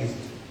bank it is,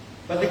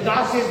 but the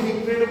guy says an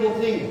incredible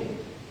thing.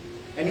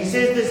 And he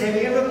says this, have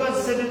you ever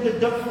considered the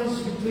difference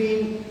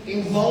between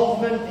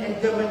involvement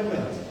and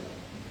commitment?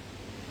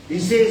 He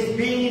says,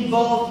 being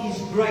involved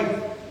is great,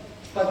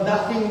 but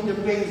nothing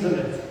depends on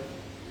it.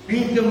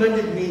 Being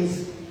committed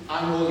means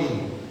I'm all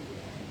in.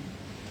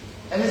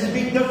 And there's a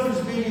big difference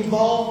being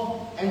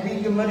involved and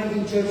being committed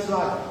in church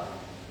life.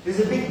 There's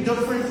a big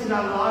difference in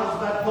our lives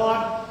about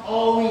God.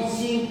 Are we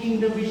seeing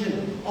kingdom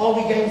vision? Are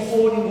we going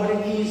forward in what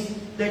it is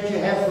that you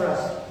have for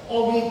us?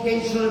 Are we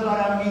intentional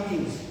about our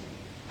meetings?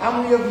 How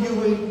many of you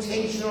were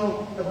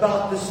intentional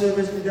about the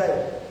service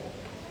today?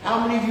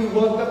 How many of you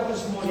woke up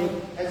this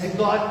morning and said,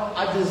 God,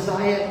 I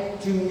desire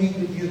to meet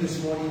with you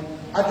this morning.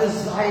 I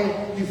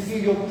desire to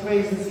feel your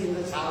presence in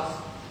this house.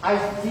 I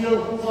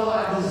feel, Father,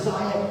 I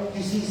desire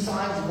to see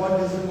signs,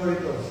 wonders, and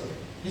miracles.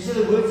 You see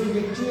the words of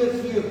you, 2 or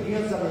 3 agree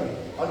on something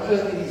on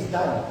earth, it is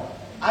done.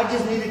 I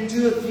just needed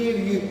 2 or 3 of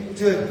you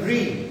to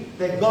agree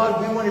that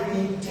God, we want to be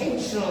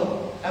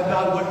intentional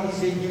about what He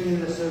said during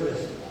the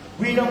service.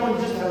 We don't want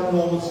to just have a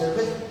normal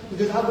service,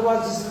 because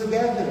otherwise this is a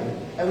gathering.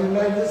 And we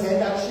may just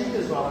hand out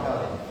shooters right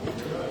now.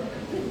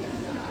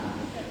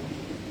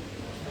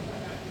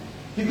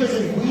 Because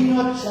if we're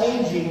not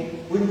changing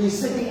when we're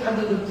sitting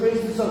under the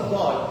presence of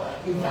God,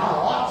 if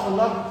our hearts are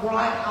not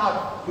crying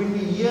out when we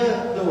hear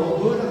the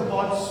word of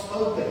God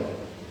spoken.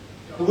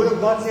 The word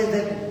of God says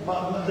that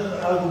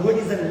the word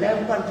is a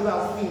lamp unto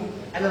our feet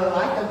and a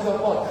light unto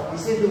our path. He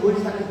said the word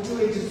is like a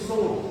two-edged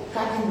sword,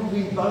 cutting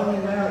between bone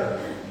and marrow.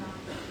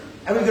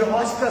 And we're going to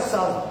ask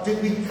ourselves,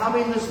 did we come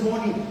in this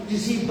morning to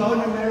see bone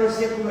and marrow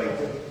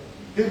separated?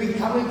 Did we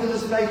come into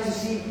this place to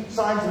see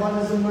signs,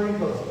 wonders and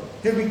miracles?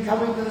 Did we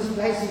come into this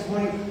place this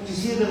morning to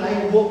see the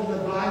lame walk and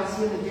the blind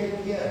see and the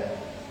deaf hear?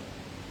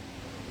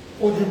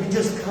 Or did we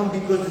just come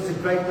because it's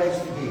a great place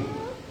to be?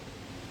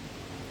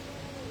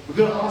 We're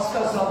going to ask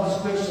ourselves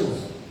these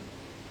questions.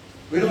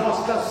 We're going to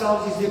ask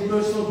ourselves, is there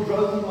personal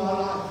growth in my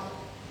life?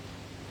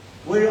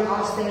 Where do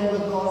I stand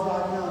with God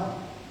right now?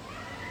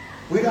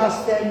 Where do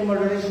I stand in my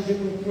relationship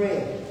with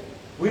prayer?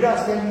 Where do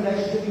I stand in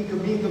relationship in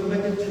being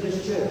committed to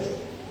this church?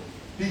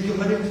 Being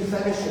committed to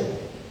fellowship?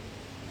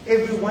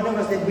 Every one of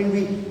us, that when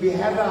we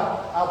have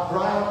our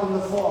bride up on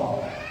the farm,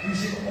 we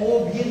should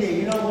all be in there.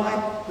 You know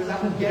why? Because I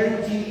can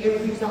guarantee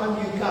every time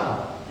you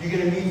come, you're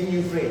going to meet a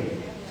new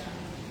friend.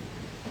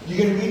 You're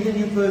going to meet a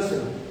new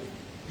person.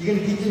 You're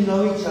going to get to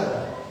know each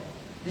other.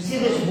 You see,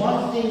 there's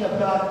one thing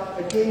about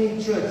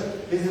attending church.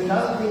 There's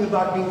another thing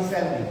about being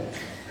family.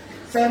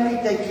 Family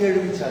take care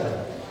of each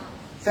other.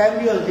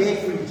 Family are there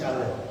for each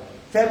other.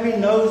 Family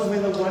knows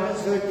when the one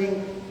is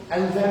hurting,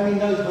 and family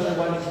knows when the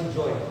one is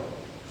enjoying.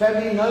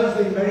 Family knows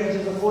when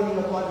marriages are falling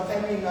apart.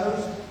 Family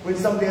knows when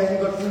somebody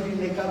hasn't got food in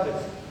their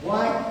cupboards.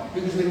 Why?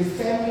 Because when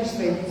families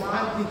spend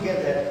time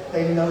together,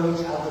 they know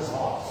each other's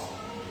hearts.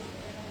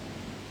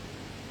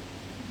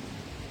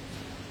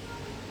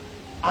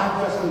 I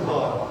trust in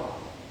God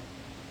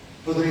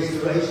for the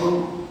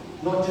restoration,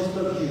 not just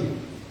of you,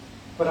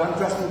 but I'm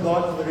trusting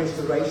God for the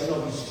restoration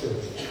of His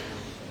church.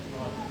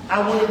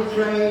 I want to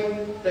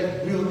pray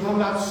that we will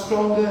come out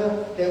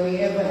stronger than we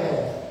ever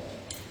have.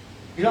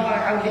 You know,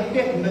 let me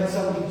admit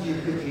something to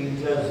you quickly in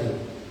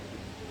closing.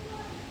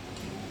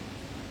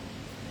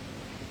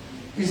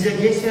 Is that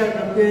yesterday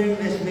I'm preparing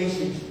this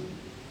message,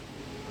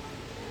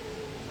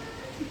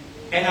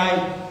 and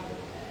I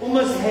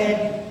almost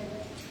had,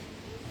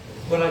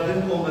 well, I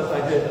didn't almost,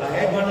 I did. I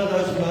had one of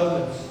those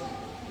moments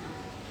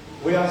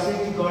where I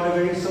said to God a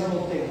very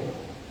simple thing.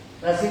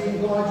 And I said to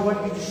God, you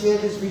want me to share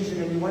this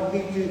vision, and you want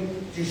me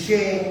to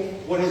share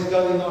what is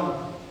going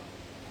on.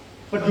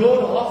 But Lord,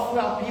 half of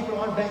our people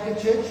aren't back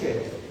at church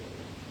yet.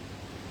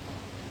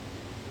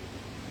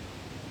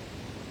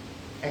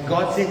 And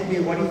God said to me,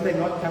 what if they're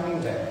not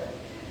coming back?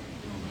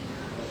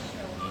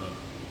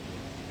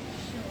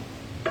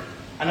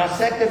 And I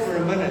sat there for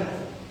a minute,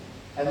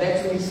 and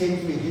that's when He said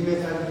to me, do me a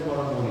favor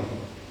tomorrow morning.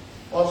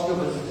 Ask your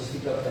visitor to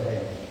speak up the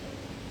hand.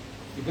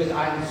 Because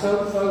I am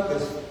so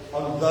focused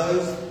on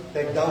those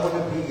that don't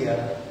want to be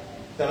here,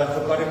 that I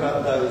forgot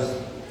about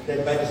those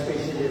that made a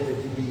special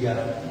effort to be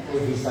here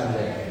every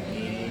Sunday.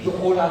 To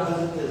all our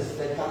visitors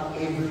that come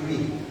every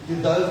week, to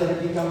those that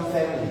have become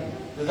family,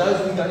 to those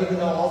who don't even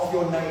know half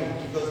your name,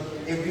 because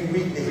every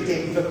week there's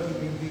 10,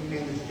 15 new people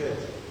in this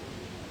church.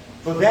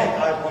 For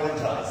that I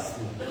apologize.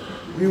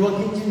 We will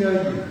get to know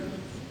you.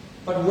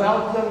 But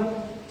welcome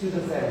to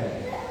the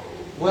family.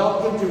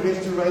 Welcome to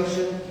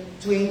Restoration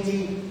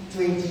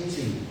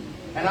 2022.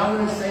 And I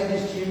want to say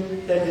this to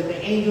you, that at the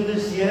end of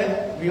this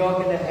year, we are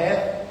going to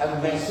have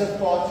a massive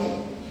party.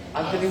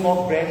 I'm telling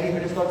Mark Bradley,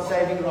 but it's not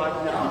saving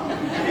right now.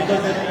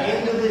 Because at the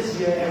end of this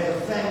year, as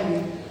a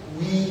family,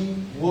 we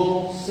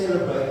will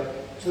celebrate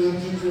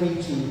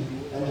 2022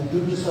 and the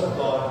goodness of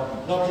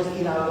God, not just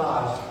in our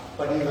lives,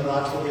 but in the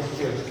lives of this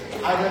church.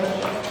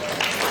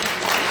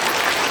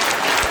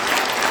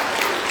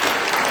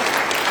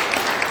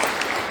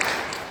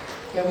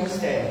 Can we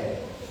stand?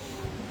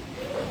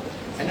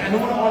 And I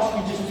don't want to ask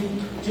you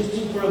just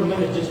to for a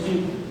minute, just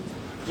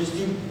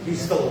to be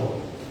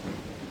still.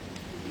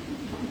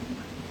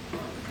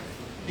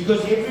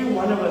 Because every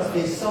one of us,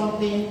 there's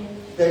something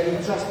that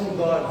we trust in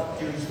God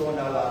to restore in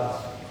our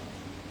lives.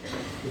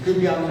 It could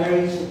be our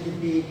marriage, it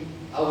could be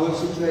our work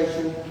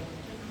situation,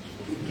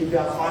 it could be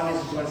our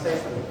finances. You want to say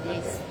something?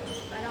 Yes.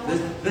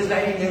 This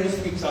lady never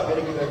speaks, so I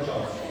better give her a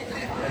chance.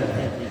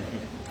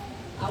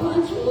 I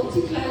want you all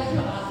to close your eyes.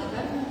 I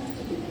don't want you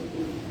to do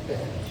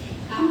anything.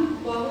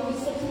 While we were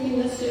sitting in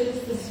the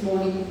service this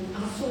morning,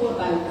 I saw a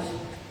boat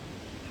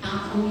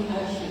out on the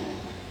ocean.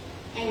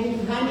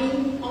 And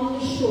running on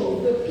the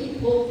shore were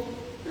people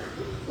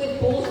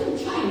with balls and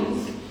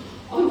chains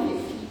on their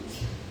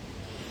feet.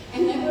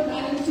 And they were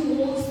running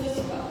towards this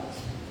boat.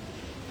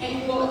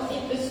 And God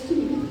said this to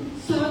me.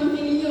 So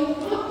many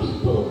of our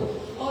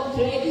people are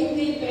dragging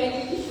their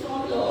baggage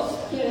from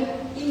last year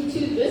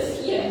into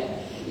this year.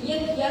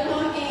 Yet here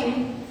I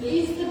am.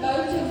 There's the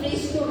boat of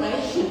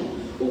restoration.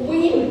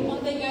 When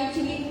are they going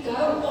to let go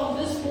of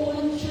this ball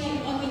and chain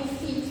on their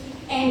feet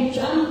and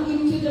jump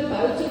into the the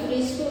boat of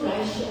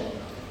restoration.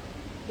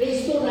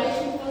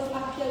 Restoration was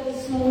up here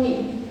this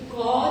morning.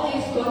 God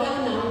has got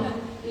our number.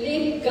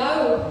 Let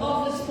go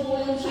of this ball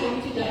and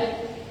chain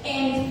today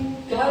and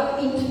go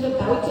into the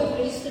boat of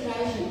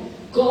restoration.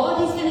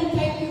 God is going to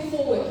take you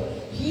forward.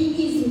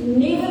 He is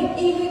never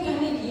ever going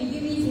to leave you.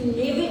 He's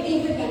never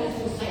ever going to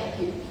forsake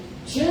you.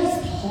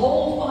 Just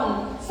hold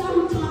on.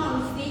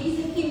 Sometimes there is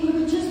a thing where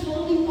we're just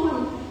holding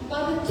on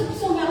by the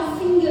tips of our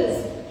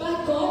fingers.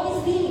 But God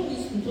is there.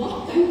 He's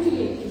not going to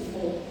let you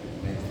fall.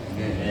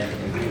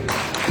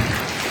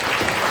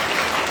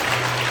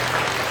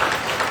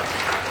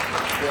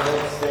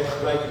 That's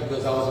great,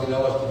 because I was going to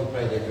ask you to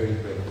pray that very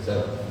prayer.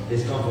 So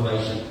there's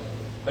confirmation.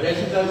 But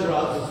as you close your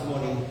eyes this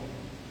morning,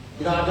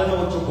 I don't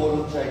know what your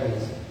ball of chain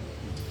is.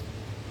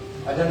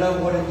 I don't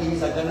know what it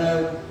is. I don't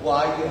know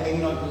why you're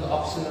hanging on to the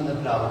oxen and the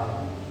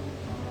plow.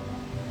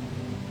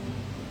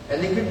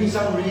 And there could be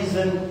some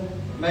reason.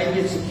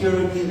 Maybe it's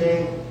security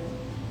there.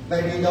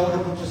 Maybe you don't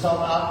want to put yourself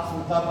out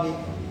in public.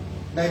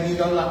 Maybe you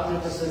don't like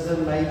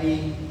criticism.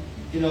 Maybe,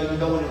 you don't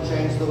want to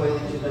change the way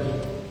that you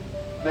live.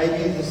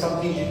 Maybe there's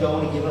some things you don't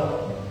want to give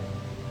up.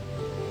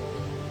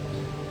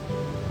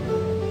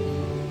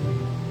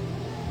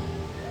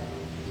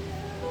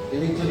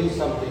 Let me tell you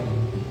something.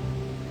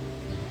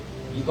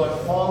 You've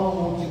got far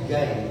more to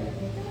gain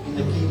in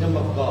the kingdom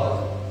of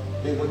God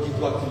than what you've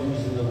got to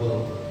lose in the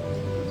world.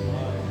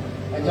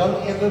 And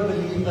don't ever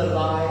believe the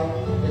lie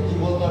that you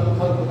will not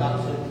cope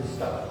without certain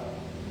stuff.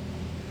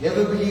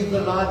 Never believe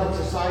the lie that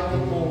society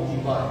calls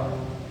you by.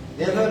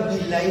 Never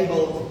be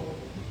labeled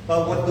by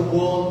what the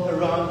world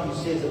around you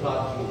says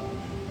about you.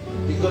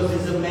 Because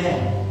there's a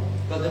man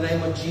by the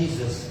name of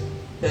Jesus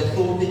that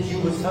thought that you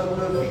were so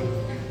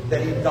perfect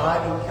that he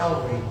died on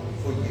Calvary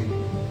for you.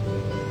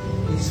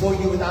 He saw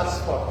you without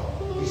spot.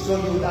 He saw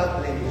you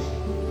without blemish.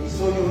 He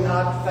saw you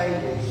without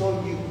failure. He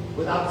saw you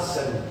without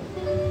sin.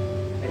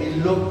 And he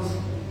looked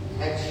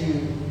at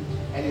you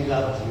and he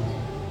loved you.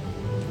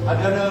 I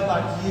don't know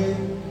about you,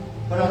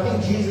 but I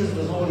think Jesus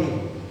was all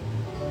in.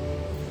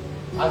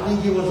 I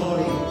think he was all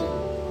in.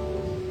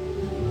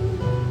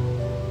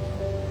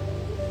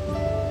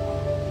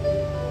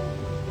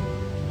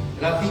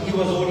 And I think he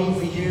was all in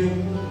for you,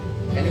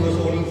 and he was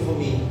all in for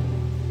me.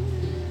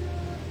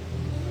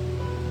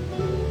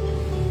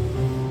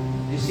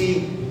 You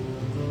see,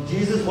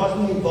 Jesus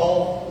wasn't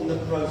involved in the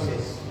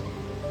process.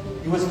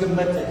 He was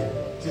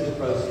committed to the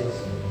process.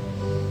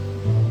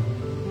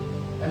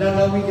 And I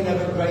know we can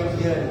have a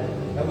great year,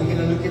 and we're going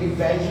to look at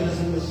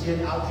evangelism this year,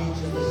 and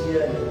outreaches this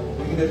year, and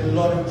we're going to do a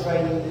lot of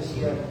training this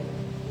year.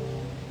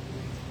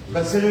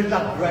 Consider it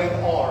like great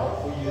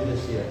R for you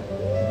this year.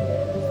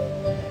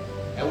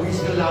 And we're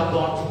just going to allow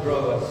God to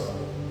grow us.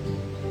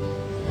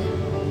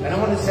 And I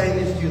want to say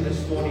this to you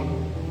this morning.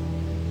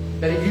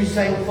 That if you're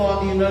saying,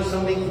 Father, you know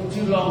something for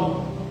too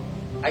long,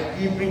 I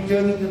keep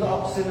returning to the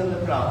oxen and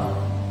the plow.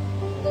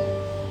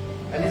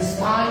 And it's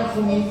time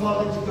for me,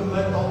 Father, to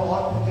commit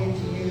wholeheartedly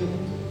to you.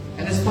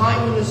 And it's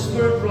time in the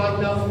Spirit right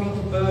now for me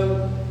to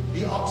burn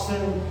the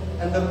oxen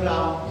and the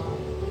plow.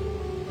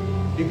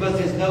 Because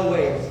there's no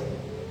way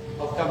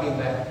of coming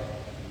back.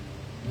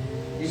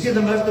 You see,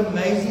 the most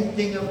amazing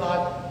thing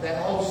about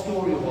that whole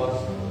story was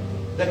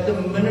that the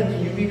minute,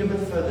 and you read a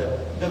bit further,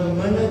 the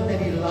minute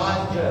that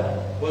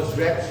Elijah was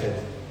raptured,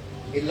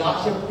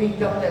 Elisha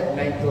picked up that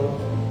mantle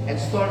and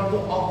started to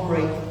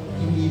operate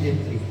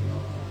immediately.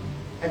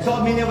 And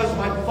so many of us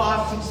want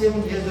 5, 6,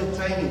 7 years of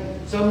training.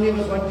 So many of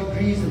us want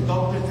degrees and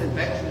doctorates and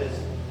bachelors.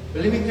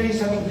 But let me tell you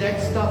something, that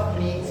stuff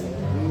means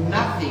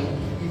nothing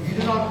if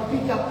you do not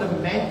pick up the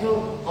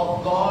mantle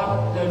of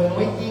God, the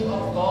anointing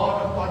of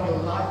God upon your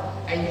life,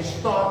 and you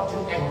start to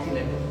act in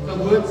it. The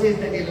word says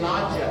that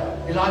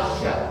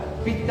Elisha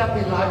picked up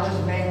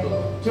Elijah's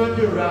mantle, turned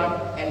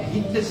around and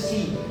hit the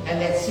sea,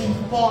 and that sea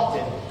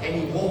parted, and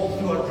he walked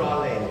through a dry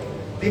land.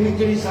 Let me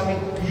tell you something,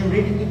 you're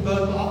ready to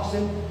burn the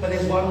oxen, but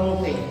there's one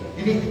more thing.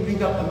 You need to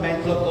pick up the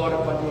mantle of God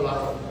upon your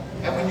life.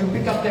 And when you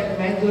pick up that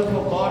mantle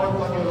of God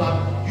upon your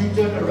life, you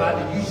turn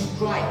around and you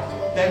strike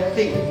that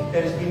thing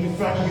that has been in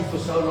front of you for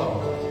so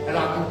long. And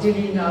I can tell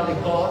you now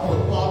that God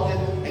will part it,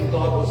 and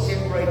God will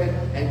separate it,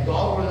 and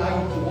God will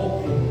allow you to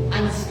walk through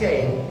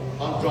unscathed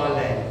on dry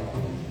land.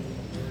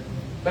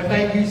 But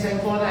maybe you're saying,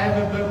 Father, I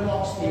haven't burnt my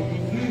ox yet.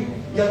 If you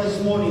here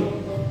this morning,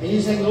 and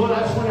you're saying, Lord, I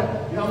just want to,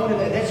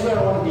 that's where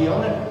I want to be. I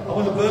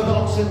want to burn the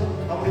oxen.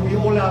 I want to be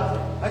all out.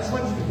 I just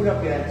want you to put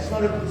up your hand. It's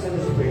not a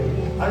sinner's prayer.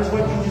 I just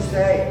want you to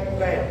say, hey,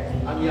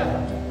 okay, I'm here.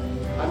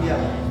 I'm here.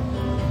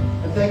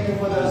 And thank you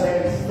for those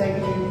hands. Thank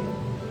you.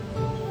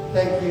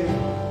 Thank you.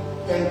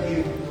 Thank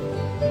you.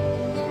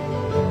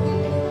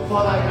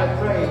 Father, I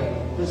pray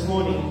this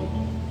morning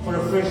for a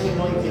fresh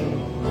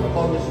anointing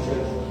upon this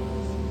church.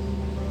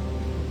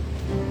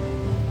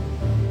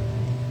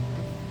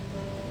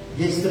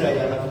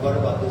 Yesterday, and I forgot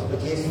about this,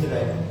 but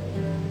yesterday,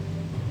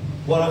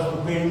 while I was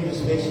preparing this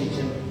message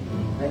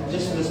and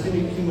just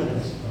listening a few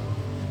minutes,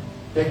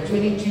 that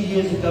 22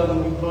 years ago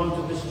when we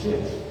planted this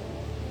church,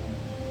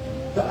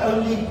 the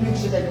only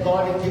picture that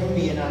God had given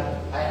me, and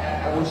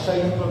I will show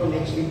you probably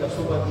next week, I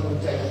saw my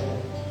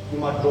invitation in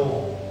my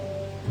drawer.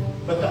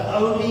 But the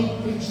only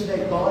picture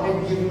that God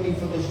had given me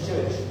for this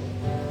church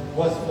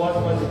was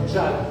a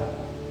jug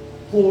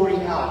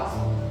pouring out.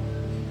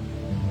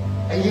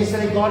 And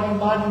yesterday God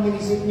reminded me, and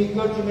He said to me,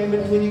 "Kurt,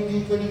 remember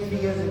 22, 23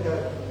 years ago,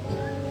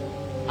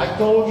 I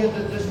told you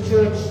that this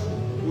church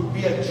would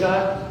be a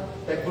jug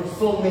that would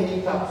fill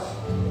many cups.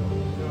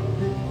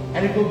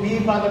 And it will be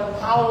by the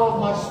power of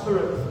my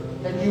Spirit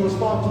that you will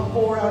start to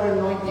pour out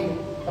anointing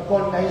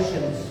upon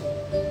nations."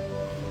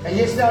 And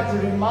yesterday I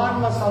had to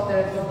remind myself that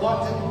I had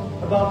forgotten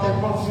about that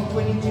prophecy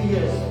 22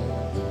 years.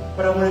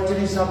 But I want to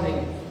tell you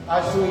something.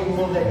 I saw Him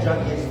fill that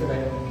jug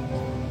yesterday.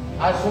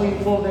 I saw Him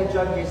fill that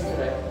jug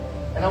yesterday.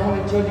 And I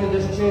want to tell you,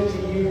 this church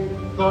and you,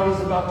 God is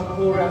about to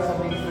pour out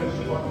something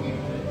fresh upon you.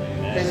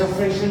 There's a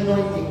fresh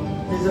anointing.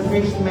 There's a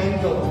fresh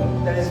mantle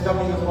that is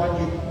coming upon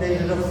you. There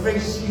is a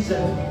fresh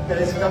season that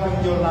is coming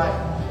in your life.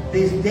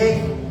 There's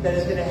death that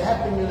is going to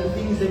happen in the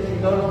things that you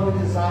no longer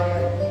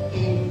desire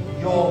in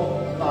your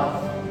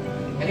life.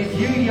 And if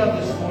you're here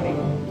this morning,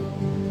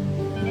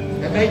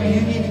 and maybe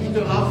you need to get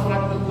your life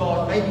right with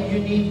God, maybe you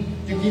need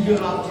to give your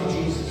life to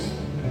Jesus.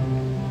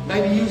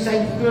 Maybe you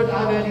say, "Good,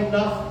 I've had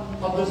enough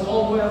of this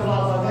old way of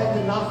life. I've had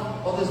enough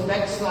of this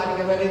backsliding.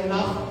 I've had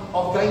enough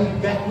of going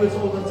backwards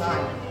all the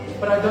time.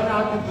 But I don't know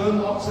how to burn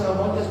the oxen." I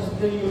want us to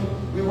tell you,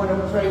 we want to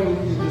pray with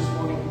you this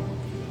morning.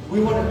 We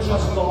want to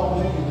trust God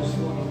with you this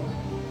morning.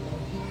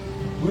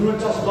 We want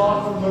to trust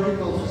God for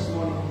miracles this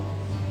morning.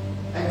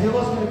 And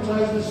Dylan's going to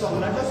close the song.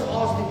 And I just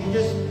ask that you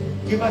just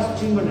give us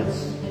 2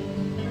 minutes.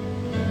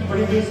 But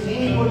if there's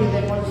anybody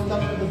that wants to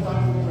come to the front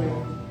for prayer,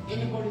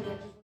 anybody